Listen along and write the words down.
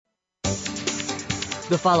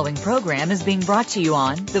The following program is being brought to you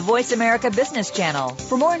on the Voice America Business Channel.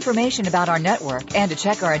 For more information about our network and to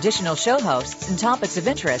check our additional show hosts and topics of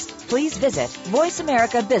interest, please visit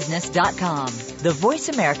voiceamericabusiness.com. The Voice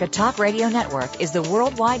America Talk Radio Network is the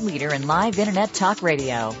worldwide leader in live Internet talk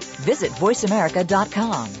radio. Visit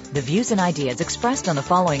voiceamerica.com. The views and ideas expressed on the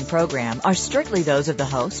following program are strictly those of the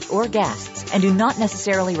host or guests and do not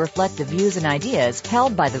necessarily reflect the views and ideas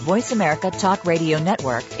held by the Voice America Talk Radio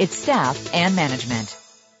Network, its staff, and management.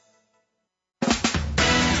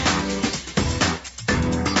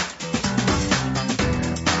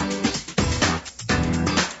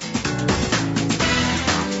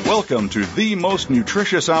 Welcome to the most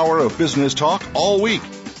nutritious hour of business talk all week.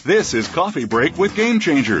 This is Coffee Break with Game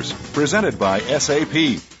Changers, presented by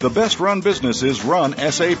SAP. The best-run businesses run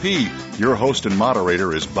SAP. Your host and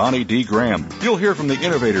moderator is Bonnie D. Graham. You'll hear from the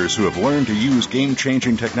innovators who have learned to use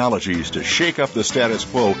game-changing technologies to shake up the status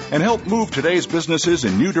quo and help move today's businesses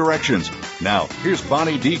in new directions. Now, here's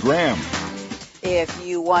Bonnie D. Graham. If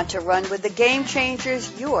you want to run with the Game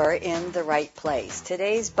Changers, you're in the right place.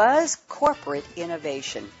 Today's buzz, corporate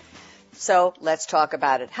innovation. So let's talk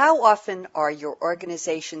about it. How often are your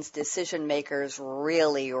organization's decision makers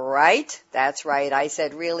really right? That's right. I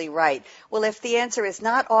said really right. Well, if the answer is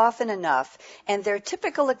not often enough and their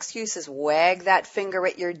typical excuse is wag that finger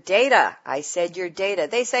at your data. I said your data.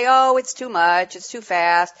 They say, oh, it's too much, it's too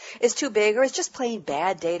fast, it's too big, or it's just plain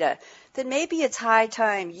bad data. Then maybe it's high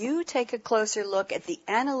time you take a closer look at the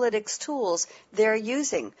analytics tools they're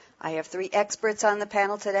using. I have three experts on the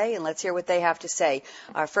panel today, and let's hear what they have to say.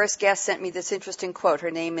 Our first guest sent me this interesting quote.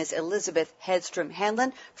 Her name is Elizabeth Hedstrom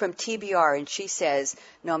Henlin from TBR, and she says,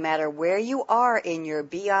 no matter where you are in your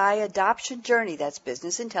BI adoption journey, that's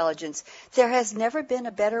business intelligence, there has never been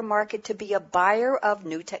a better market to be a buyer of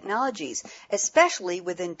new technologies, especially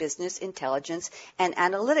within business intelligence and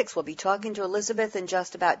analytics. We'll be talking to Elizabeth in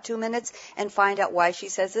just about 2 minutes and find out why she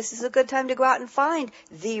says this is a good time to go out and find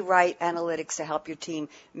the right analytics to help your team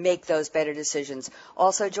make those better decisions.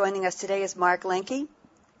 Also joining us today is Mark Lenke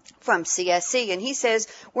from CSC, and he says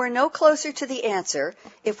we're no closer to the answer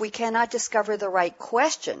if we cannot discover the right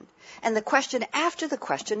question. And the question after the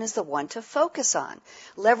question is the one to focus on.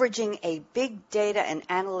 Leveraging a big data and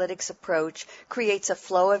analytics approach creates a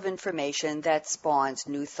flow of information that spawns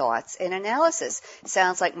new thoughts and analysis.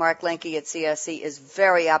 Sounds like Mark Lenke at CSC is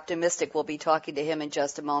very optimistic. We'll be talking to him in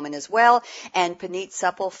just a moment as well. And Puneet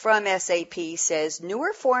Suppal from SAP says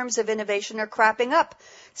newer forms of innovation are cropping up,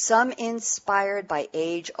 some inspired by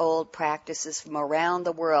age-old practices from around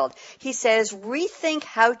the world. He says rethink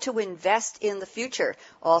how to invest in the future.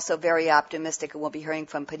 Also very optimistic, and we'll be hearing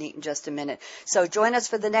from Puneet in just a minute. So join us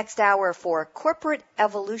for the next hour for Corporate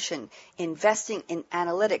Evolution, Investing in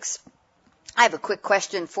Analytics. I have a quick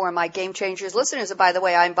question for my Game Changers listeners. And by the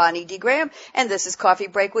way, I'm Bonnie D. Graham, and this is Coffee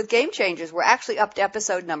Break with Game Changers. We're actually up to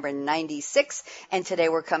episode number 96, and today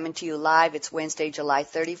we're coming to you live. It's Wednesday, July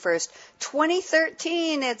 31st,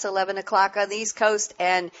 2013. It's 11 o'clock on the East Coast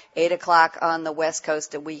and 8 o'clock on the West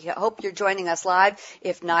Coast, and we hope you're joining us live.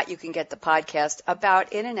 If not, you can get the podcast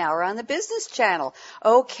about in an hour on the Business Channel.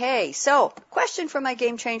 Okay, so question for my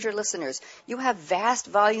Game Changer listeners. You have vast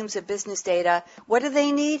volumes of business data. What do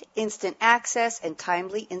they need? Instant access and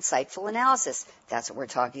timely, insightful analysis. That's what we're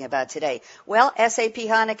talking about today. Well, SAP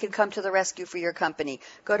HANA can come to the rescue for your company.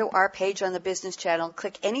 Go to our page on the Business Channel,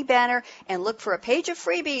 click any banner, and look for a page of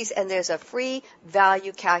freebies, and there's a free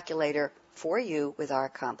value calculator for you with our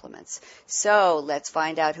compliments. So let's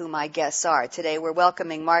find out who my guests are. Today we're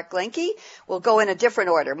welcoming Mark Lenke. We'll go in a different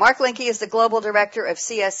order. Mark Lenke is the Global Director of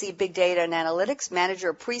CSC Big Data and Analytics, Manager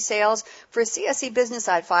of Pre-Sales for CSC Business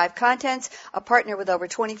i5 Contents, a partner with over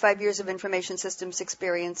 25 years of information systems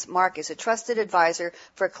experience. Mark is a trusted advisor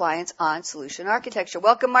for clients on solution architecture.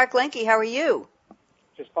 Welcome, Mark Lenke. How are you?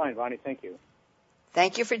 Just fine, Bonnie. Thank you.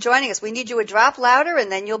 Thank you for joining us. We need you a drop louder, and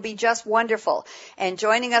then you'll be just wonderful. And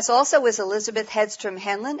joining us also is Elizabeth Hedstrom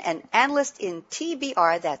Henlin, an analyst in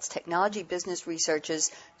TBR, that's Technology Business Research's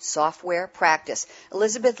software practice.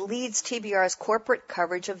 Elizabeth leads TBR's corporate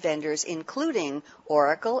coverage of vendors, including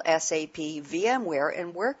Oracle, SAP, VMware,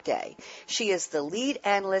 and Workday. She is the lead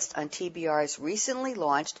analyst on TBR's recently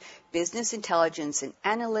launched Business Intelligence and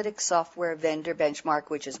Analytics Software Vendor Benchmark,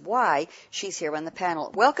 which is why she's here on the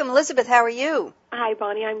panel. Welcome, Elizabeth. How are you? Hi,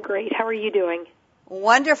 Bonnie. I'm great. How are you doing?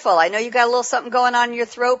 Wonderful. I know you got a little something going on in your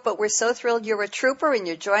throat, but we're so thrilled you're a trooper and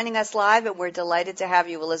you're joining us live, and we're delighted to have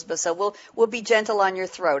you, Elizabeth. So we'll be gentle on your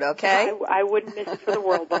throat, okay? I wouldn't miss it for the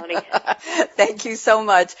world, Bonnie. Thank you so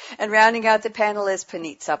much. And rounding out the panel is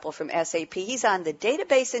Puneet Suppal from SAP. He's on the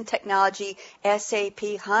Database and Technology SAP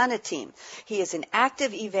HANA team. He is an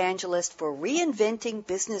active evangelist for reinventing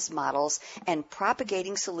business models and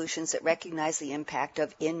propagating solutions that recognize the impact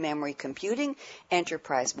of in-memory computing,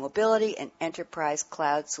 enterprise mobility, and enterprise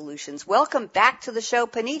cloud solutions. Welcome back to the show,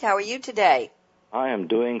 Puneet. How are you today? I am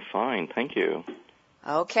doing fine, thank you.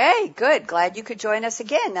 Okay, good. Glad you could join us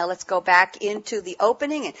again. Now let's go back into the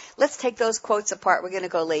opening and let's take those quotes apart. We're going to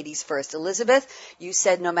go ladies first. Elizabeth, you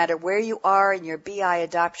said no matter where you are in your BI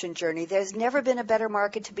adoption journey, there's never been a better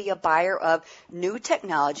market to be a buyer of new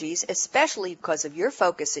technologies, especially because of your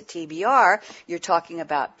focus at TBR. You're talking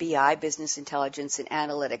about BI, business intelligence, and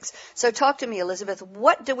analytics. So talk to me, Elizabeth.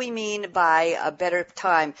 What do we mean by a better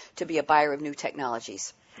time to be a buyer of new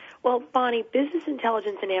technologies? Well, Bonnie, business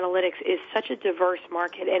intelligence and analytics is such a diverse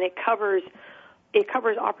market, and it covers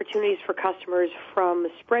opportunities for customers from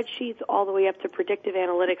spreadsheets all the way up to predictive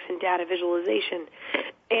analytics and data visualization.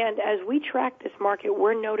 And as we track this market,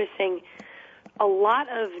 we're noticing a lot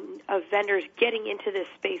of vendors getting into this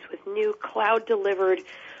space with new cloud-delivered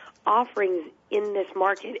offerings in this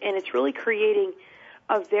market, and it's really creating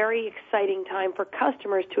a very exciting time for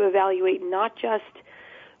customers to evaluate not just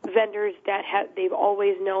vendors that they've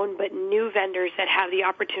always known, but new vendors that have the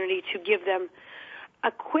opportunity to give them a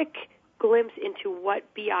quick glimpse into what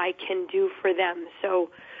BI can do for them. So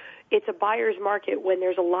it's a buyer's market when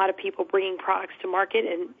there's a lot of people bringing products to market,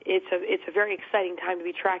 and it's a very exciting time to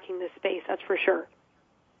be tracking this space, that's for sure.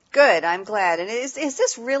 Good, I'm glad. And is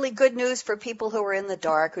this really good news for people who are in the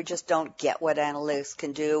dark, who just don't get what analytics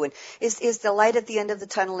can do? And is the light at the end of the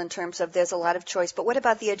tunnel in terms of there's a lot of choice, but what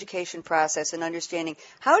about the education process and understanding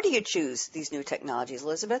how do you choose these new technologies,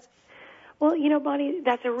 Elizabeth? Well, you know, Bonnie,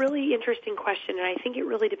 that's a really interesting question, and I think it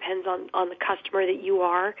really depends on the customer that you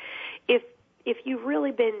are. If you've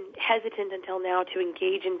really been hesitant until now to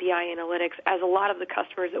engage in BI analytics, as a lot of the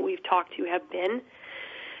customers that we've talked to have been,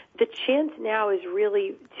 the chance now is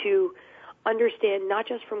really to understand, not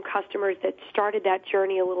just from customers that started that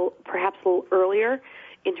journey perhaps a little earlier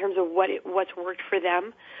in terms of what's worked for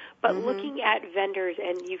them, but looking at vendors,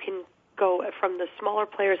 and you can go from the smaller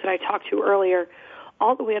players that I talked to earlier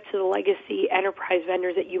all the way up to the legacy enterprise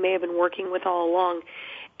vendors that you may have been working with all along.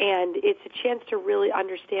 And it's a chance to really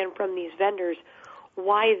understand from these vendors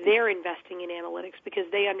why they're investing in analytics, because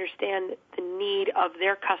they understand the need of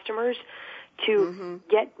their customers to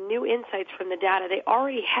get new insights from the data they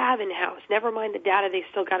already have in-house. Never mind the data they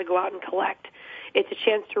still got to go out and collect. It's a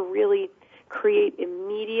chance to really create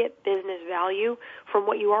immediate business value from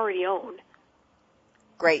what you already own.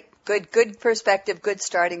 Great. Good perspective, good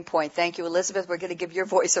starting point. Thank you, Elizabeth. We're going to give your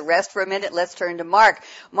voice a rest for a minute. Let's turn to Mark.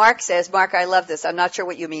 Mark says, Mark, I love this. I'm not sure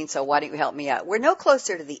what you mean, so why don't you help me out? We're no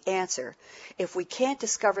closer to the answer if we can't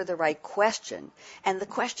discover the right question, and the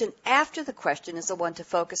question after the question is the one to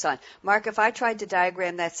focus on. Mark, if I tried to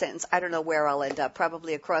diagram that sentence, I don't know where I'll end up,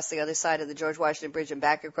 probably across the other side of the George Washington Bridge and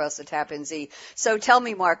back across the Tappan Zee. So tell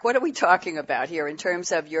me, Mark, what are we talking about here in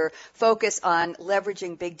terms of your focus on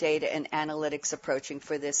leveraging big data and analytics approaching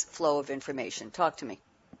for this flow of information? Talk to me.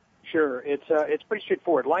 Sure. It's pretty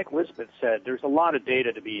straightforward. Like Elizabeth said, there's a lot of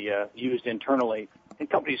data to be used internally, and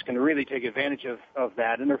companies can really take advantage of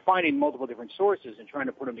that, and they're finding multiple different sources and trying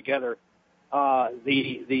to put them together.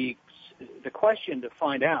 The question to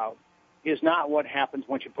find out is not what happens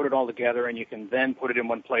once you put it all together and you can then put it in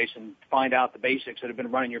one place and find out the basics that have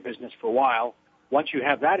been running your business for a while. Once you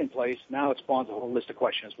have that in place, now it spawns a whole list of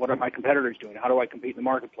questions. What are my competitors doing? How do I compete in the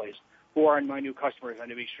marketplace? Who are my new customers I need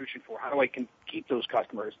to be searching for? How do I keep those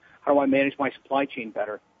customers? How do I manage my supply chain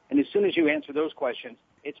better? And as soon as you answer those questions,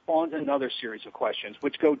 it spawns another series of questions,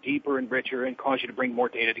 which go deeper and richer and cause you to bring more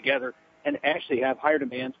data together and actually have higher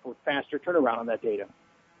demands for faster turnaround on that data.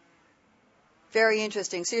 Very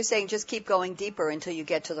interesting. So you're saying just keep going deeper until you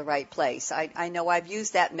get to the right place. I know I've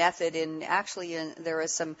used that method, and actually there are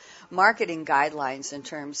some marketing guidelines in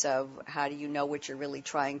terms of how do you know what you're really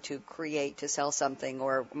trying to create to sell something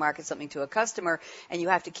or market something to a customer, and you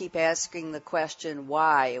have to keep asking the question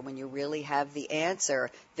why, and when you really have the answer,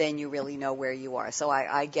 then you really know where you are. So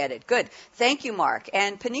I get it. Good. Thank you, Mark.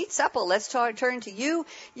 And Puneet Suppal, let's turn to you.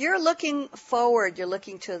 You're looking forward. You're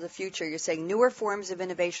looking to the future. You're saying newer forms of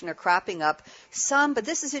innovation are cropping up. Some, but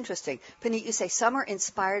this is interesting, Puneet, you say some are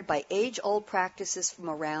inspired by age-old practices from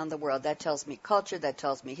around the world. That tells me culture, that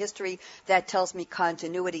tells me history, that tells me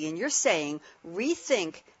continuity. And you're saying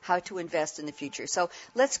rethink how to invest in the future. So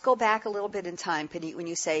let's go back a little bit in time, Puneet, when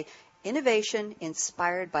you say innovation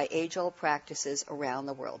inspired by age-old practices around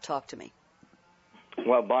the world. Talk to me.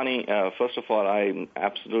 Well, Bonnie, first of all, I'm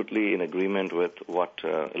absolutely in agreement with what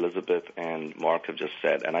Elizabeth and Mark have just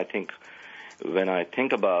said. And I think when I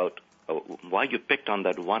think about why you picked on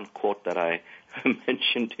that one quote that I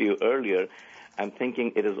mentioned to you earlier, I'm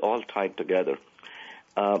thinking it is all tied together.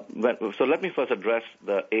 So let me first address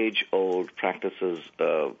the age-old practices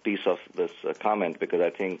piece of this comment, because I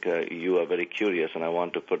think you are very curious, and I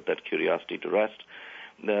want to put that curiosity to rest.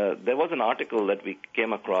 There was an article that we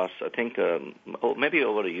came across, I think, maybe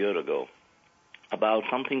over a year ago, about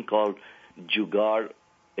something called Jugaad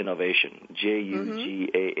innovation,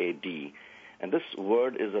 Jugaad. And this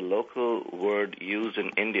word is a local word used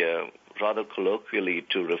in India rather colloquially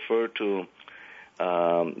to refer to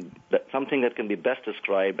something that can be best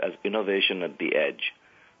described as innovation at the edge.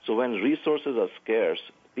 So when resources are scarce,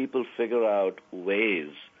 people figure out ways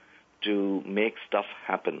to make stuff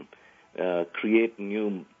happen, create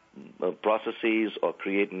new processes or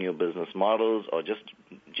create new business models or just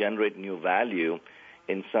generate new value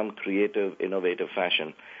in some creative, innovative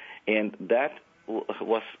fashion. And that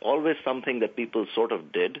was always something that people sort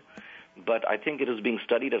of did, but I think it is being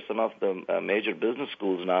studied at some of the major business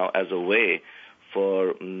schools now as a way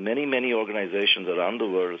for many, many organizations around the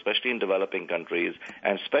world, especially in developing countries,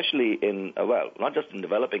 and especially in, not just in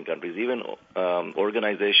developing countries, even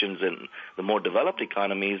organizations in the more developed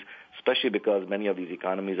economies, especially because many of these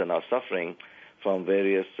economies are now suffering from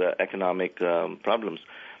various economic problems.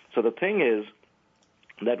 So the thing is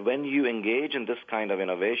that when you engage in this kind of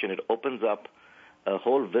innovation, it opens up a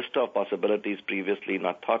whole vista of possibilities previously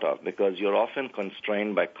not thought of, because you're often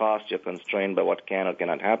constrained by cost, you're constrained by what can or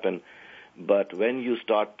cannot happen. But when you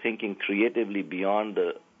start thinking creatively beyond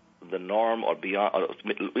the norm or beyond, or,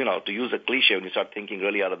 to use a cliche, when you start thinking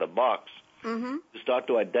really out of the box, you start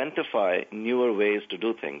to identify newer ways to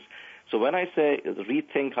do things. So when I say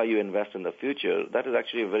rethink how you invest in the future, that is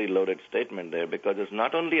actually a very loaded statement there, because it's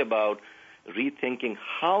not only about rethinking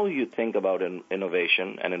how you think about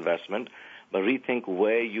innovation and investment, but rethink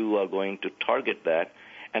where you are going to target that.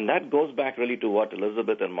 And that goes back really to what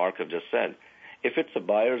Elizabeth and Mark have just said. If it's a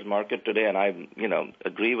buyer's market today, and I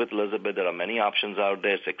agree with Elizabeth, there are many options out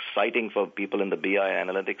there. It's exciting for people in the BI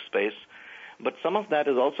analytics space. But some of that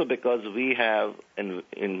is also because we have,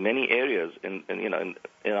 in many areas, in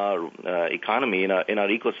our economy, in our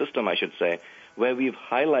ecosystem, I should say, where we've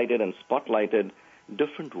highlighted and spotlighted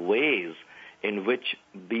different ways in which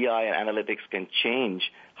BI and analytics can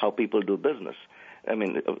change how people do business. I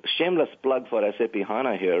mean, shameless plug for SAP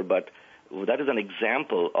HANA here, but that is an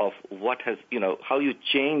example of what has, how you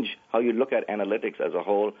change, how you look at analytics as a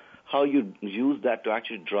whole, how you use that to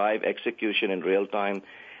actually drive execution in real time.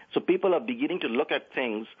 So people are beginning to look at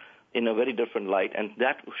things in a very different light, and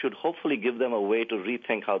that should hopefully give them a way to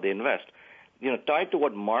rethink how they invest. Tied to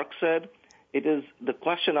what Mark said, it is the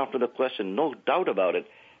question after the question, no doubt about it.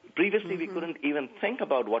 Previously, we couldn't even think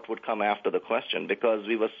about what would come after the question because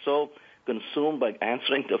we were so consumed by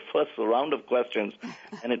answering the first round of questions,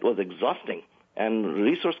 and it was exhausting and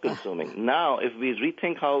resource-consuming. Now, if we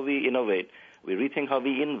rethink how we innovate, we rethink how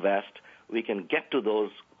we invest, we can get to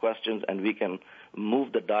those questions and we can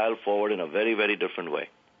move the dial forward in a very, very different way.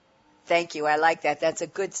 Thank you. I like that. That's a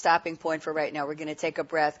good stopping point for right now. We're going to take a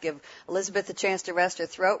breath, give Elizabeth a chance to rest her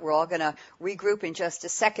throat. We're all going to regroup in just a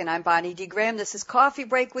second. I'm Bonnie D. Graham. This is Coffee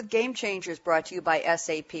Break with Game Changers, brought to you by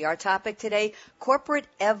SAP. Our topic today, corporate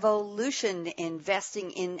evolution,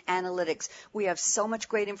 investing in analytics. We have so much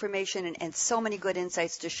great information and so many good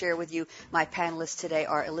insights to share with you. My panelists today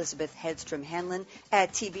are Elizabeth Hedstrom Henlin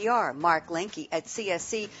at TBR, Mark Lenke at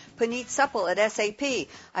CSC, Puneet Suppal at SAP.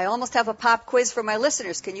 I almost have a pop quiz for my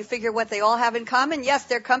listeners. Can you figure what they all have in common? Yes,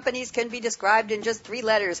 their companies can be described in just 3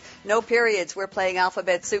 letters. No periods. We're playing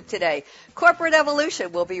alphabet soup today. Corporate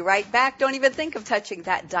evolution. We'll be right back. Don't even think of touching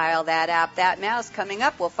that dial, that app, that mouse. Coming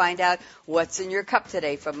up, we'll find out what's in your cup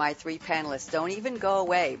today from my 3 panelists. Don't even go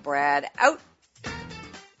away. Brad, out.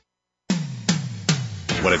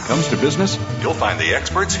 When it comes to business, you'll find the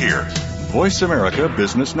experts here. Voice America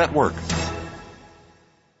Business Network.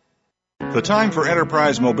 The time for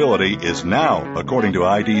enterprise mobility is now, according to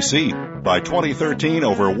IDC. By 2013,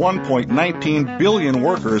 over 1.19 billion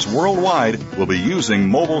workers worldwide will be using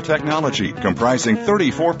mobile technology, comprising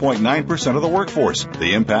 34.9% of the workforce.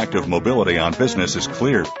 The impact of mobility on business is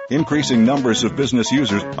clear. Increasing numbers of business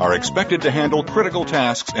users are expected to handle critical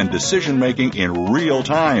tasks and decision-making in real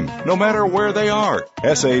time, no matter where they are.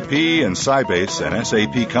 SAP and Sybase, an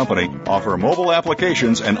SAP company, offer mobile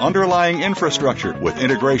applications and underlying infrastructure with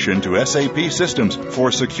integration to SAP SAP systems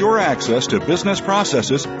for secure access to business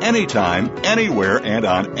processes anytime, anywhere, and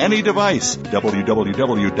on any device. www.sap.com.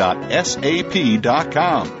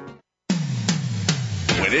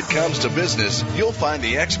 When it comes to business, you'll find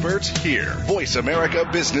the experts here. Voice America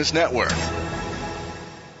Business Network.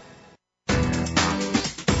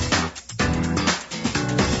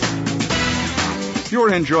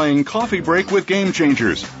 You're enjoying Coffee Break with Game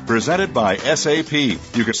Changers, presented by SAP.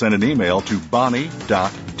 You can send an email to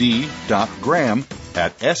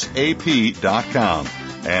bonnie.d.graham@sap.com.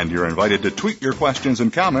 And you're invited to tweet your questions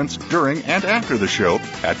and comments during and after the show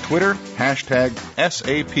at Twitter,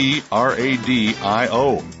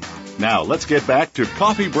 #SAPRADIO. Now, let's get back to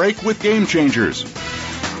Coffee Break with Game Changers.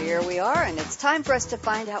 Here we are, and it's time for us to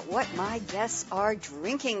find out what my guests are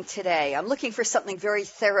drinking today. I'm looking for something very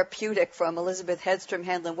therapeutic from Elizabeth Hedstrom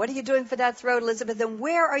Henlin. What are you doing for that throat, Elizabeth, and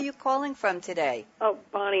where are you calling from today? Oh,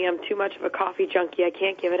 Bonnie, I'm too much of a coffee junkie. I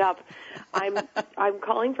can't give it up. I'm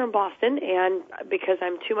calling from Boston, and because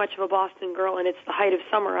I'm too much of a Boston girl and it's the height of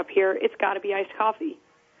summer up here, it's got to be iced coffee.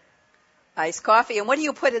 Iced coffee, and what do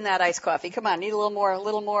you put in that iced coffee? Come on, need a little more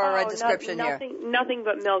description here. Nothing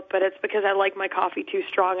but milk, but it's because I like my coffee too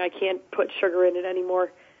strong. I can't put sugar in it anymore.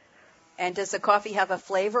 And does the coffee have a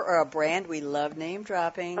flavor or a brand? We love name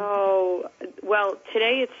dropping. Oh, well,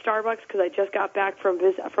 today it's Starbucks because I just got back from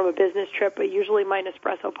a business trip, but usually my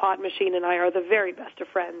Nespresso pod machine and I are the very best of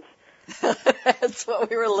friends. That's what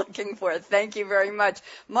we were looking for. Thank you very much.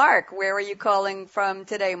 Mark, where are you calling from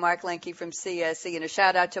today? Mark Lenke from CSE, and a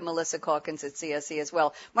shout out to Melissa Calkins at CSE as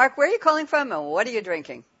well. Mark, where are you calling from, and what are you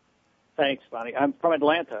drinking? Thanks, Bonnie. I'm from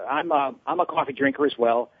Atlanta. I'm a coffee drinker as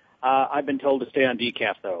well. I've been told to stay on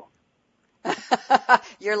decaf, though.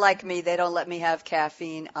 You're like me. They don't let me have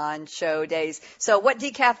caffeine on show days. So what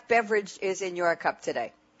decaf beverage is in your cup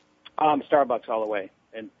today? Starbucks all the way,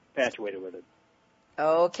 and infatuated with it.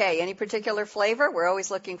 Okay. Any particular flavor? We're always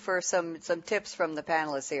looking for some tips from the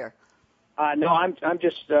panelists here. No, I'm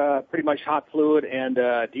just pretty much hot fluid and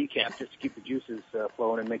decaf just to keep the juices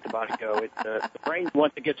flowing and make the body go. The brain,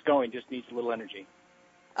 once it gets going, just needs a little energy.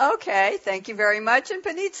 Okay. Thank you very much. And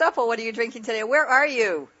Puneet Suppal, what are you drinking today? Where are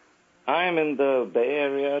you? I am in the Bay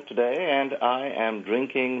Area today, and I am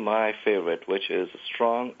drinking my favorite, which is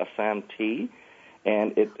strong Assam tea,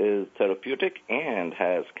 and it is therapeutic and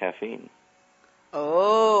has caffeine.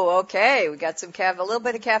 Oh, okay. We got a little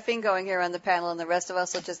bit of caffeine going here on the panel, and the rest of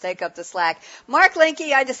us will just take up the slack. Mark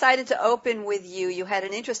Lenke, I decided to open with you. You had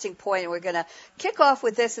an interesting point, and we're going to kick off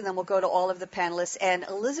with this, and then we'll go to all of the panelists. And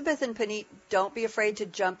Elizabeth and Puneet, don't be afraid to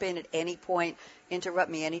jump in at any point. Interrupt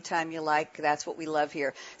me anytime you like. That's what we love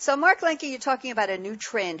here. So, Mark Lenke, you're talking about a new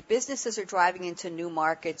trend. Businesses are driving into new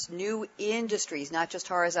markets, new industries, not just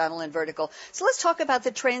horizontal and vertical. So let's talk about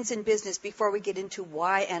the trends in business before we get into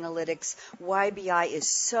why analytics, why BI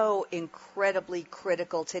is so incredibly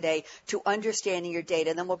critical today to understanding your data.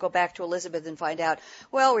 And then we'll go back to Elizabeth and find out,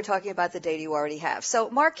 well, we're talking about the data you already have. So,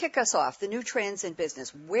 Mark, kick us off. The new trends in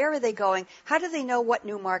business. Where are they going? How do they know what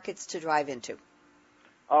new markets to drive into?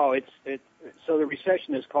 Oh, so the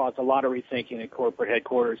recession has caused a lot of rethinking at corporate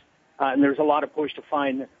headquarters, and there's a lot of push to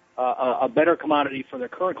find a better commodity for their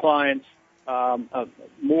current clients,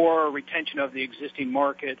 more retention of the existing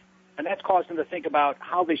market, and that's caused them to think about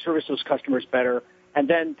how they service those customers better, and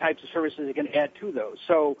then types of services they can add to those.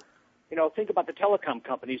 So, think about the telecom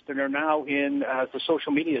companies that are now in the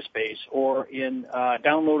social media space or in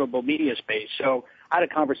downloadable media space. So I had a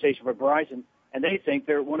conversation with Verizon, and they think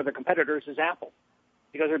one of their competitors is Apple,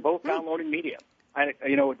 because they're both downloading media.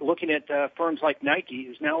 Looking at firms like Nike,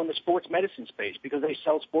 who's now in the sports medicine space because they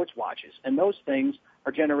sell sports watches. And those things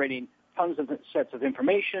are generating tons of sets of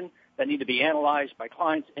information that need to be analyzed by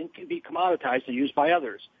clients and can be commoditized and used by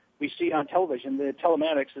others. We see on television the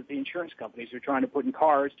telematics that the insurance companies are trying to put in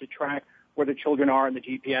cars to track where the children are and the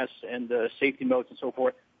GPS and the safety modes and so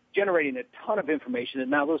forth, generating a ton of information.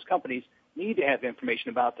 And now those companies need to have information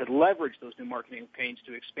about to leverage those new marketing campaigns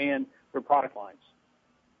to expand their product lines.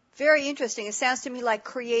 Very interesting. It sounds to me like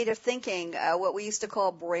creative thinking, what we used to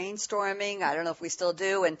call brainstorming. I don't know if we still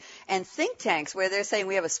do, and think tanks where they're saying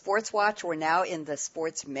we have a sports watch. We're now in the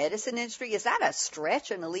sports medicine industry. Is that a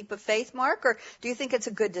stretch and a leap of faith, Mark, or do you think it's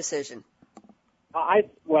a good decision?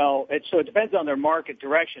 It depends on their market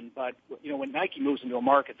direction, but when Nike moves into a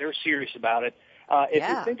market, they're serious about it. If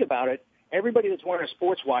you think about it, everybody that's wearing a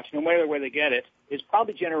sports watch, no matter where they get it, is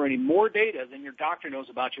probably generating more data than your doctor knows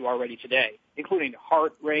about you already today, including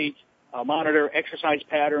heart rate, monitor, exercise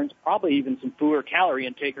patterns, probably even some food or calorie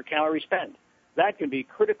intake or calorie spend. That can be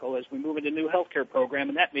critical as we move into a new healthcare program,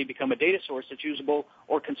 and that may become a data source that's usable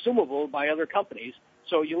or consumable by other companies.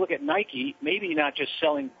 So you look at Nike, maybe not just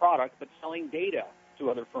selling product, but selling data through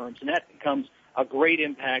other firms, and that becomes a great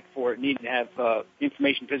impact for needing to have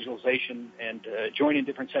information visualization and joining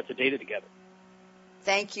different sets of data together.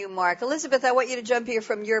 Thank you, Mark. Elizabeth, I want you to jump here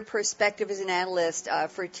from your perspective as an analyst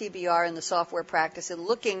for TBR in the software practice, and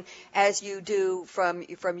looking as you do from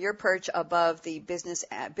your perch above the business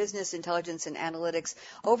intelligence and analytics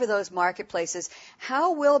over those marketplaces.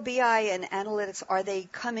 How will BI and analytics, are they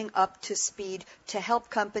coming up to speed to help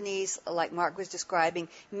companies, like Mark was describing,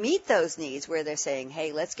 meet those needs where they're saying,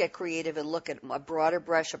 hey, let's get creative and look at a broader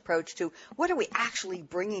brush approach to what are we actually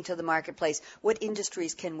bringing to the marketplace? What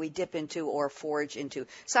industries can we dip into or forge into?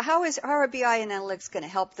 So how are BI and analytics going to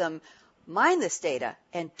help them mine this data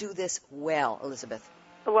and do this well, Elizabeth?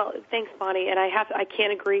 Well, thanks, Bonnie. And I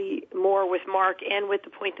can't agree more with Mark and with the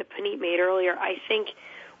point that Puneet made earlier. I think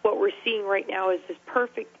what we're seeing right now is this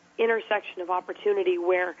perfect intersection of opportunity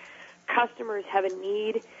where customers have a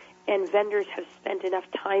need and vendors have spent enough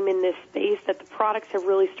time in this space that the products have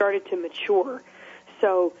really started to mature.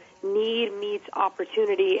 So need meets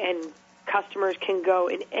opportunity, and customers can go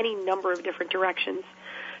in any number of different directions.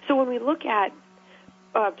 So when we look at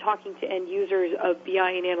talking to end users of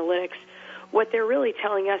BI and analytics, what they're really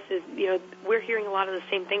telling us is, we're hearing a lot of the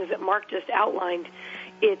same things that Mark just outlined.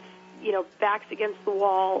 It's, backs against the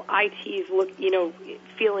wall, IT's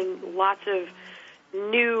feeling lots of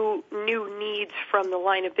new needs from the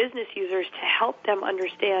line of business users to help them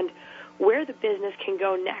understand where the business can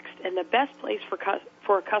go next. And the best place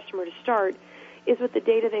for a customer to start is with the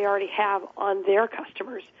data they already have on their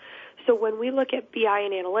customers. So when we look at BI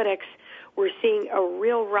and analytics, we're seeing a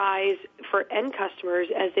real rise for end customers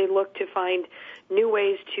as they look to find new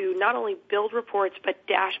ways to not only build reports but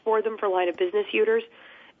dashboard them for line of business users,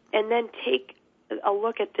 and then take a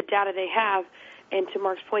look at the data they have and, to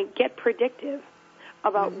Mark's point, get predictive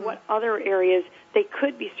about what other areas they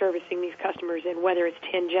could be servicing these customers in, whether it's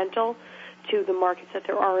tangential to the markets that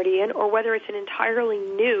they're already in or whether it's an entirely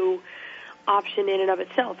new option in and of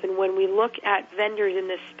itself. And when we look at vendors in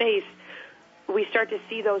this space, we start to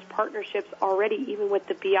see those partnerships already, even with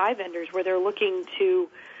the BI vendors, where they're looking to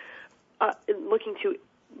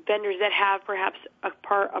vendors that have perhaps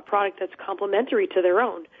a product that's complementary to their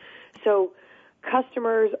own. So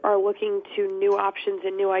customers are looking to new options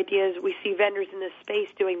and new ideas. We see vendors in this space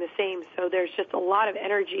doing the same. So there's just a lot of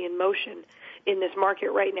energy and motion in this market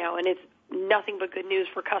right now, and it's nothing but good news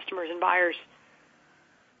for customers and buyers.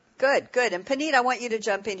 Good. And Puneet, I want you to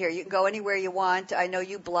jump in here. You can go anywhere you want. I know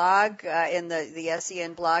you blog in the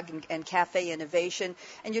SEN blog and Cafe Innovation,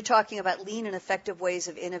 and you're talking about lean and effective ways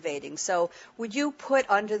of innovating. So would you put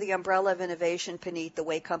under the umbrella of innovation, Puneet, the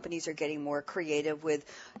way companies are getting more creative with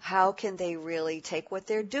how can they really take what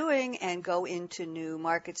they're doing and go into new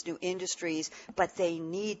markets, new industries, but they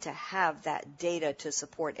need to have that data to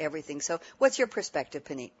support everything. So what's your perspective,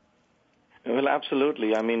 Puneet? Well,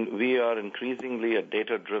 absolutely. I mean, we are increasingly a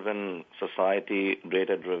data-driven society,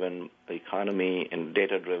 data-driven economy, and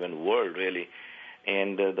data-driven world, really.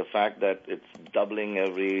 And the fact that it's doubling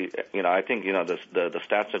every, I think, the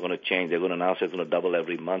stats are going to change. They're going to announce it's going to double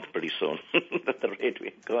every month pretty soon at the rate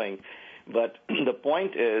we're going. But the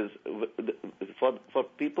point is, for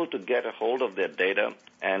people to get a hold of their data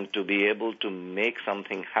and to be able to make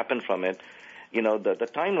something happen from it, the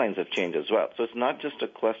timelines have changed as well. So it's not just a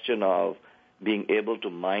question of being able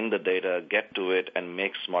to mine the data, get to it, and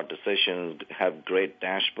make smart decisions, have great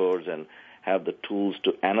dashboards, and have the tools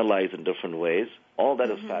to analyze in different ways. All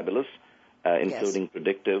that is fabulous, including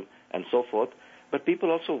predictive and so forth. But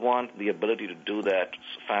people also want the ability to do that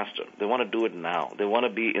faster. They want to do it now. They want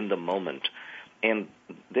to be in the moment. And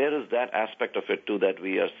there is that aspect of it, too, that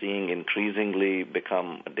we are seeing increasingly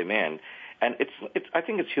become a demand. And I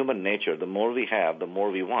think it's human nature. The more we have, the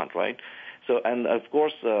more we want, right? So, and of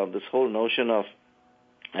course, this whole notion of,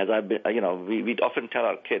 as I've been, we often tell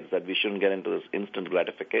our kids that we shouldn't get into this instant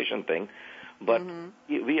gratification thing, but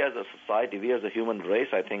we as a society, we as a human race,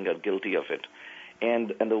 I think, are guilty of it.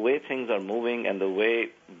 And the way things are moving and the way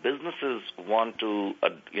businesses want to,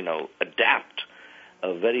 adapt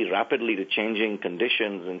very rapidly to changing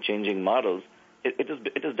conditions and changing models, it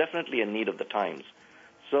is definitely a need of the times.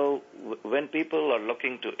 So when people are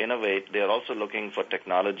looking to innovate, they are also looking for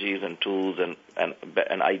technologies and tools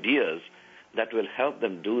and ideas that will help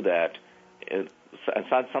them do that. It's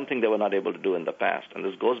something they were not able to do in the past. And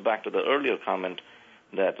this goes back to the earlier comment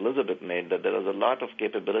that Elizabeth made, that there is a lot of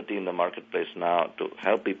capability in the marketplace now to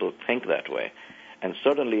help people think that way. And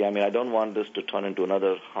certainly, I don't want this to turn into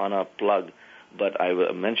another HANA plug, but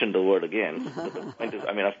I mentioned the word again. The point is,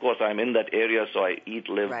 of course, I'm in that area, so I eat,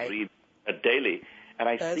 live, breathe daily. And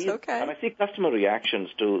I see customer reactions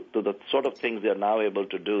to the sort of things they're now able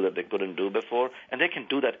to do that they couldn't do before, and they can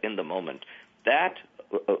do that in the moment. That,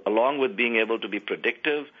 along with being able to be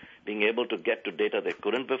predictive, being able to get to data they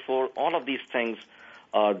couldn't before, all of these things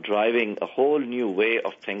are driving a whole new way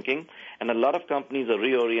of thinking. And a lot of companies are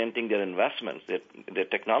reorienting their investments, their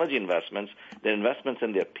technology investments, their investments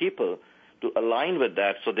in their people to align with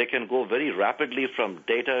that so they can go very rapidly from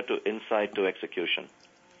data to insight to execution.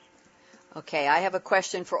 Okay, I have a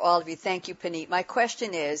question for all of you. Thank you, Puneet. My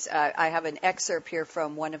question is, I have an excerpt here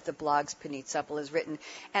from one of the blogs Puneet Suppal has written,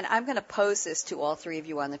 and I'm going to pose this to all three of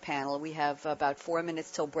you on the panel. We have about 4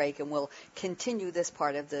 minutes till break, and we'll continue this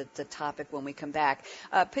part of the topic when we come back.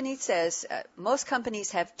 Puneet says, most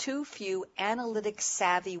companies have too few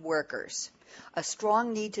analytic-savvy workers. A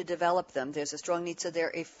strong need to develop them. There's a strong need, so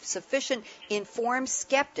there are sufficient informed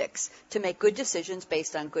skeptics to make good decisions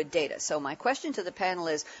based on good data. So my question to the panel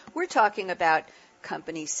is, we're talking about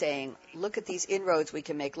companies saying, look at these inroads we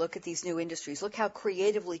can make, look at these new industries, look how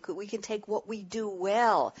creatively we can take what we do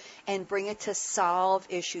well and bring it to solve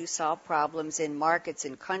issues, solve problems in markets,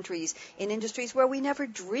 in countries, in industries where we never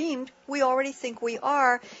dreamed we already think we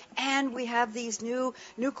are. And we have these new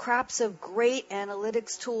crops of great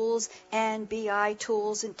analytics tools and BI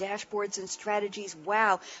tools and dashboards and strategies.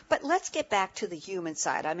 Wow. But let's get back to the human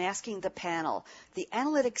side. I'm asking the panel, the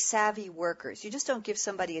analytic savvy workers. You just don't give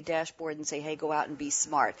somebody a dashboard and say, hey, go out and be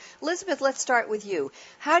smart. Elizabeth, let's start with you.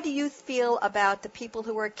 How do you feel about the people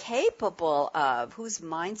who are capable of, whose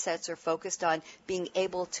mindsets are focused on being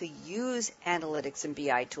able to use analytics and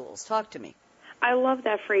BI tools? Talk to me. I love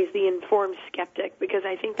that phrase, the informed skeptic, because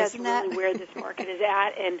I think that's really where this market is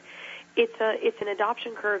at, and it's an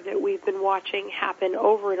adoption curve that we've been watching happen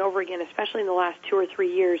over and over again, especially in the last 2 or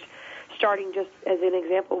 3 years, starting just as an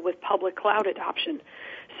example with public cloud adoption.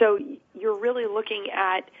 So you're really looking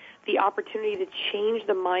at the opportunity to change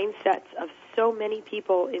the mindsets of so many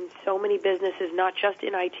people in so many businesses, not just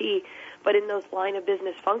in IT, but in those line of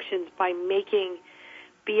business functions by making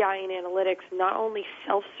BI and analytics not only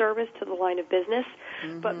self-service to the line of business,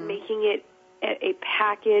 but making it a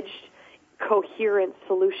packaged, coherent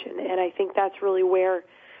solution. And I think that's really where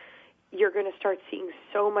you're going to start seeing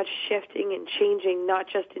so much shifting and changing, not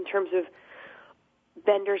just in terms of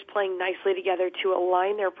vendors playing nicely together to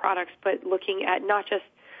align their products, but looking at not just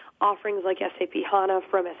offerings like SAP HANA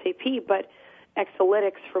from SAP, but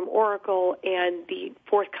Exalytics from Oracle and the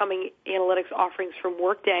forthcoming analytics offerings from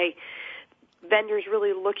Workday. Vendors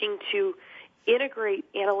really looking to integrate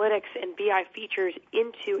analytics and BI features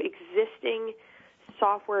into existing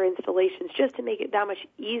software installations just to make it that much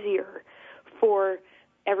easier for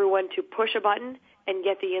everyone to push a button and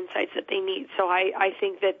get the insights that they need. So I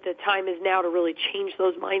think that the time is now to really change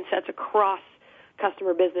those mindsets across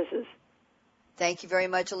customer businesses. Thank you very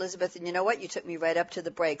much, Elizabeth. And you know what? You took me right up to the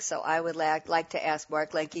break. So I would like to ask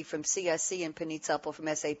Mark Lenke from CSC and Puneet Suppal from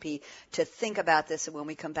SAP to think about this. And when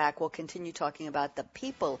we come back, we'll continue talking about the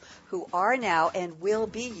people who are now and will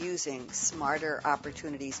be using smarter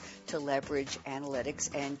opportunities to leverage analytics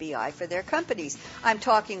and BI for their companies. I'm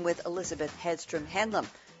talking with Elizabeth Hedstrom Henlin,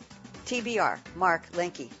 TBR, Mark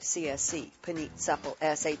Lenke, CSC, Puneet Suppal,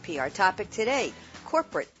 SAP. Our topic today,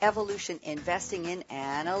 corporate evolution, investing in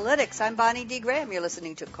analytics. I'm Bonnie D. Graham. You're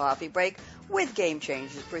listening to Coffee Break with Game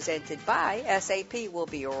Changers, presented by SAP. We'll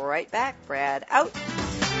be right back. Brad out.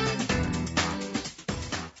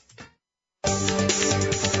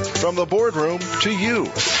 From the boardroom to you,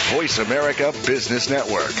 Voice America Business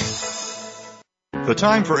Network. The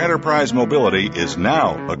time for enterprise mobility is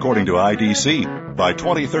now, according to IDC. By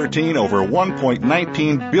 2013, over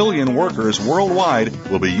 1.19 billion workers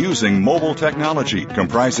worldwide will be using mobile technology,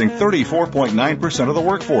 comprising 34.9% of the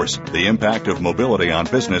workforce. The impact of mobility on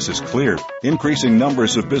business is clear. Increasing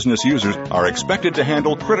numbers of business users are expected to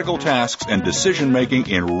handle critical tasks and decision-making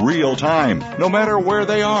in real time, no matter where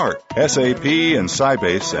they are. SAP and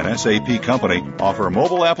Sybase, an SAP company, offer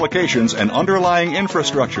mobile applications and underlying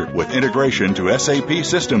infrastructure with integration to SAP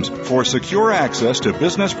systems for secure access to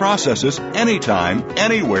business processes anytime,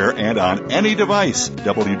 anywhere, and on any device.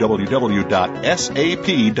 www.sap.com.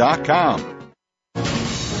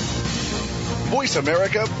 Voice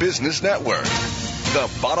America Business Network, the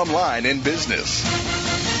bottom line in business.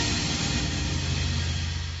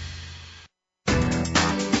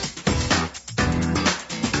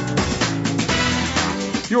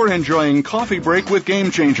 You're enjoying Coffee Break with Game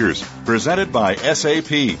Changers, presented by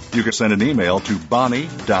SAP. You can send an email to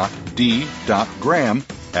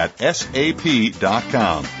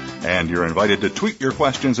bonnie.d.graham@sap.com. And you're invited to tweet your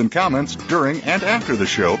questions and comments during and after the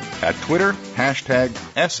show at Twitter,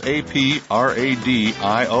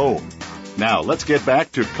 #SAPRADIO. Now, let's get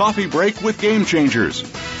back to Coffee Break with Game Changers.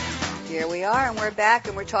 Here we are, and we're back,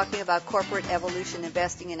 and we're talking about corporate evolution,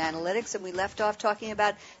 investing in analytics, and we left off talking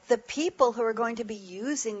about the people who are going to be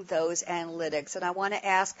using those analytics. And I want to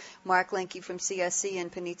ask Mark Lenke from CSC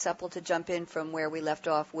and Puneet Suppal to jump in from where we left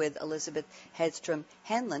off with Elizabeth Hedstrom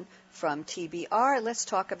Henlin from TBR. Let's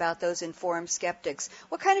talk about those informed skeptics.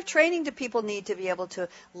 What kind of training do people need to be able to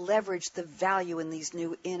leverage the value in these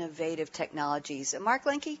new innovative technologies? Mark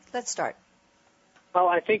Lenke, let's start. Well,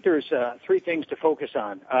 I think there's three things to focus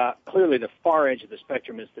on. Clearly, the far edge of the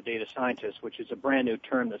spectrum is the data scientist, which is a brand new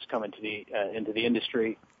term that's come into the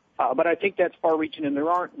industry. But I think that's far-reaching, and there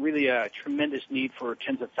aren't really a tremendous need for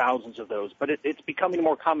tens of thousands of those. But it's becoming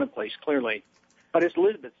more commonplace, clearly. But as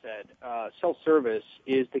Elizabeth said, self-service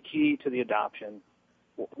is the key to the adoption.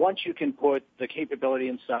 Once you can put the capability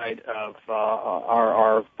inside of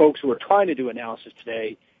our folks who are trying to do analysis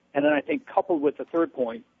today, and then I think coupled with the third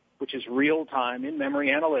point, which is real-time in-memory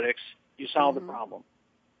analytics, you solve the problem.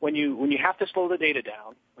 When you have to slow the data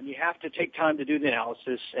down, when you have to take time to do the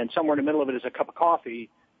analysis, and somewhere in the middle of it is a cup of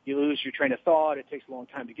coffee, you lose your train of thought, it takes a long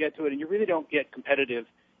time to get to it, and you really don't get competitive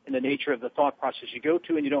in the nature of the thought process you go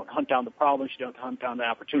to, and you don't hunt down the problems, you don't hunt down the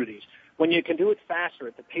opportunities. When you can do it faster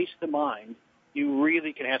at the pace of the mind, you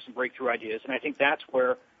really can have some breakthrough ideas, and I think that's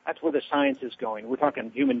where the science is going. We're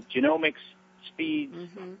talking human genomics, speeds,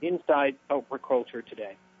 inside agriculture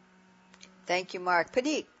today. Thank you, Mark.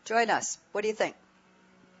 Puneet, join us. What do you think?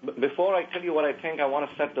 Before I tell you what I think, I want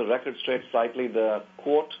to set the record straight slightly. The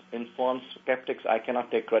quote, informed skeptics, I cannot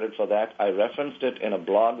take credit for that. I referenced it in a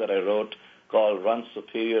blog that I wrote called Run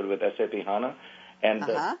Superior with SAP HANA. And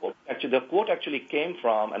the quote actually came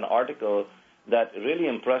from an article that really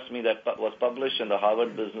impressed me that was published in the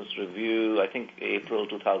Harvard Business Review, I think April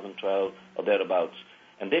 2012 or thereabouts.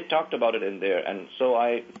 And they talked about it in there. And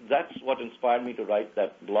so that's what inspired me to write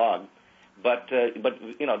that blog. But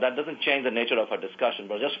you know, that doesn't change the nature of our discussion.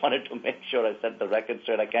 But I just wanted to make sure I set the record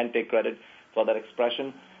straight. I can't take credit for that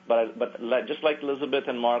expression. But just like Elizabeth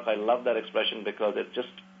and Mark, I love that expression because it just,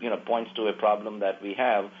 you know, points to a problem that we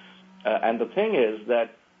have. And the thing is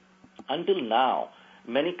that until now,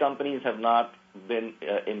 many companies have not been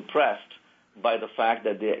impressed by the fact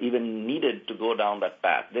that they even needed to go down that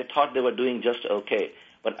path. They thought they were doing just okay.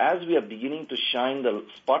 But as we are beginning to shine the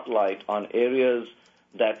spotlight on areas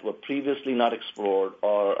that were previously not explored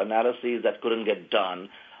or analyses that couldn't get done,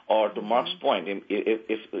 or to Mark's point,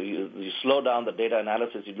 if you slow down the data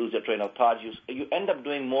analysis, you lose your train of thought, you end up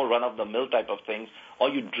doing more run-of-the-mill type of things, or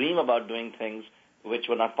you dream about doing things which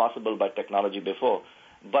were not possible by technology before.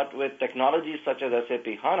 But with technologies such as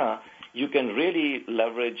SAP HANA, you can really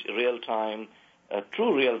leverage real-time,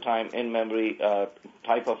 true real-time in-memory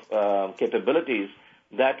type of capabilities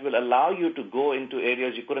that will allow you to go into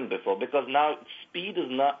areas you couldn't before, because now speed is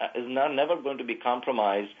now never going to be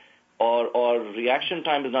compromised, or reaction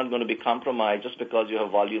time is not going to be compromised just because you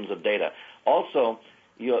have volumes of data. Also,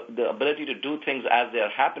 the ability to do things as they are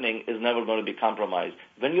happening is never going to be compromised.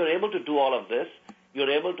 When you're able to do all of this,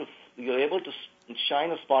 you're able to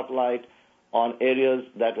shine a spotlight on areas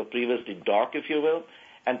that were previously dark, if you will,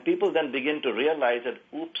 and people then begin to realize that,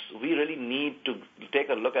 oops, we really need to take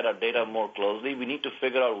a look at our data more closely. We need to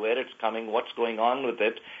figure out where it's coming, what's going on with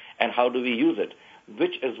it, and how do we use it,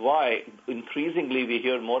 which is why increasingly we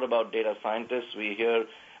hear more about data scientists. We hear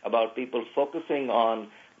about people focusing on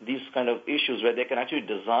these kind of issues where they can actually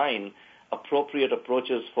design appropriate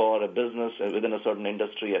approaches for a business within a certain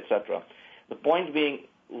industry, etc. The point being,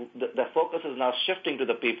 the focus is now shifting to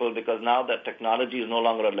the people because now that technology is no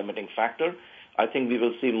longer a limiting factor. I think we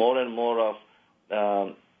will see more and more of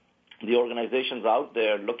the organizations out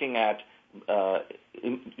there looking at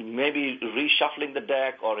maybe reshuffling the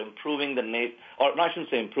deck or improving or I shouldn't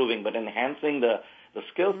say improving, but enhancing the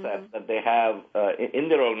skill sets that they have in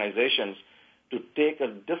their organizations to take a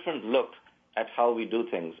different look at how we do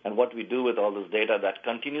things and what we do with all this data that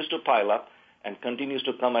continues to pile up and continues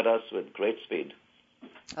to come at us with great speed.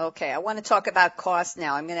 Okay, I want to talk about cost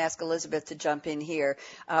now. I'm going to ask Elizabeth to jump in here.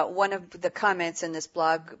 One of the comments in this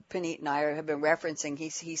blog, Puneet and I have been referencing,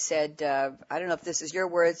 he said, I don't know if this is your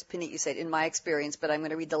words, Puneet, you said, in my experience, but I'm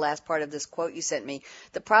going to read the last part of this quote you sent me.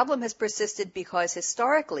 The problem has persisted because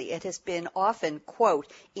historically it has been often, quote,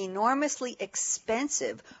 enormously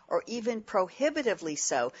expensive or even prohibitively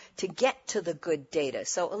so to get to the good data.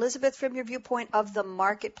 So, Elizabeth, from your viewpoint of the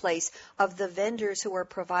marketplace, of the vendors who are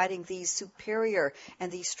providing these superior and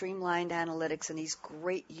these streamlined analytics and these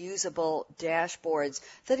great usable dashboards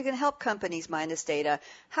that are going to help companies mine this data.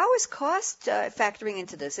 How is cost factoring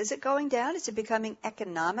into this? Is it going down? Is it becoming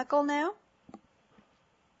economical now?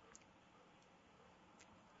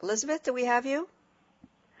 Elizabeth, do we have you?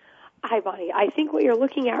 Hi, Bonnie. I think what you're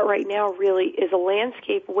looking at right now really is a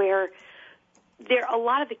landscape where a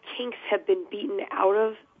lot of the kinks have been beaten out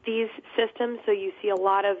of these systems, so you see a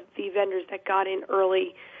lot of the vendors that got in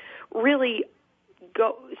early really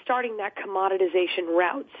starting that commoditization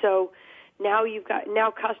route. So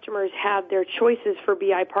now customers have their choices for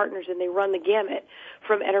BI partners, and they run the gamut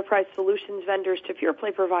from enterprise solutions vendors to pure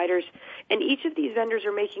play providers. And each of these vendors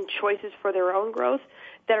are making choices for their own growth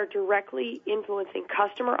that are directly influencing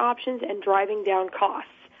customer options and driving down costs.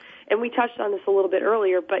 And we touched on this a little bit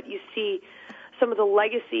earlier, but you see some of the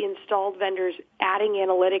legacy installed vendors adding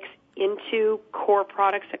analytics into core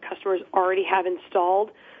products that customers already have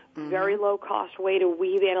installed. Very low cost way to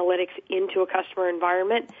weave analytics into a customer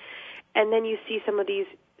environment. And then you see some of these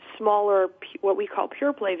smaller, what we call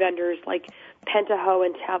pure play vendors like Pentaho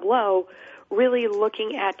and Tableau, really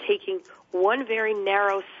looking at taking one very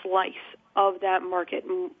narrow slice of that market.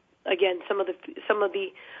 And again, some of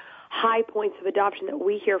the high points of adoption that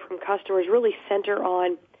we hear from customers really center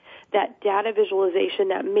on that data visualization,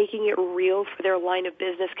 that making it real for their line of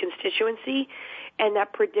business constituency, and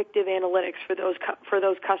that predictive analytics for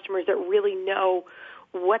those customers that really know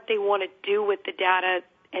what they want to do with the data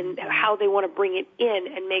and how they want to bring it in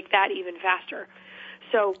and make that even faster.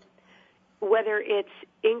 So whether it's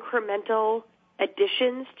incremental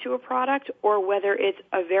additions to a product or whether it's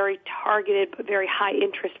a very targeted but very high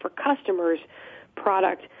interest for customers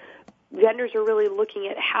product, vendors are really looking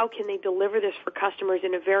at how can they deliver this for customers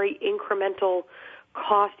in a very incremental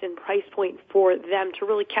cost and price point for them to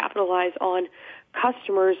really capitalize on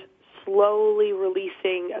customers slowly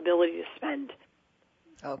releasing ability to spend.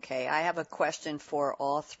 Okay, I have a question for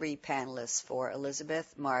all three panelists, for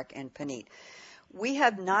Elizabeth, Mark, and Puneet. We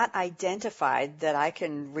have not identified, that I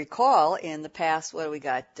can recall in the past,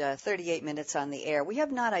 38 minutes on the air, we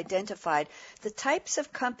have not identified the types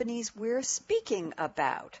of companies we're speaking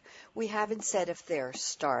about. We haven't said if they're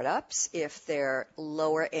startups, if they're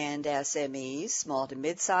lower-end SMEs, small to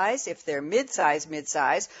mid-size, if they're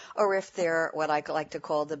mid-size, or if they're what I like to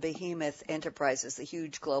call the behemoth enterprises, the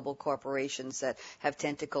huge global corporations that have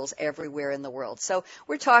tentacles everywhere in the world. So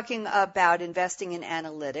we're talking about investing in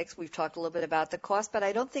analytics. We've talked a little bit about the cost, but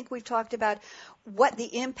I don't think we've talked about what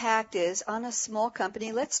the impact is on a small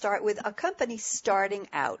company. Let's start with a company starting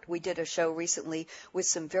out. We did a show recently with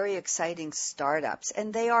some very exciting startups,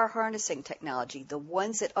 and they are harnessing technology. The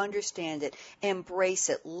ones that understand it, embrace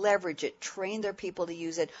it, leverage it, train their people to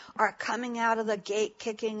use it, are coming out of the gate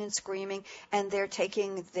kicking and screaming, and they're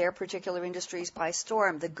taking their particular industries by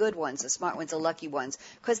storm, the good ones, the smart ones, the lucky ones,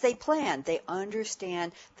 because they plan, they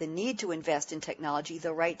understand the need to invest in technology,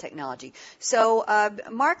 the right technology. So,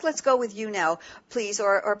 Mark, let's go with you now, please,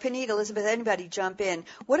 or Puneet, Elizabeth, anybody jump in.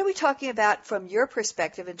 What are we talking about from your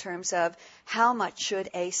perspective in terms of how much should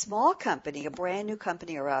a small company, a brand new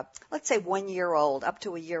company, or let's say 1 year old, up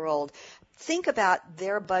to a year old, think about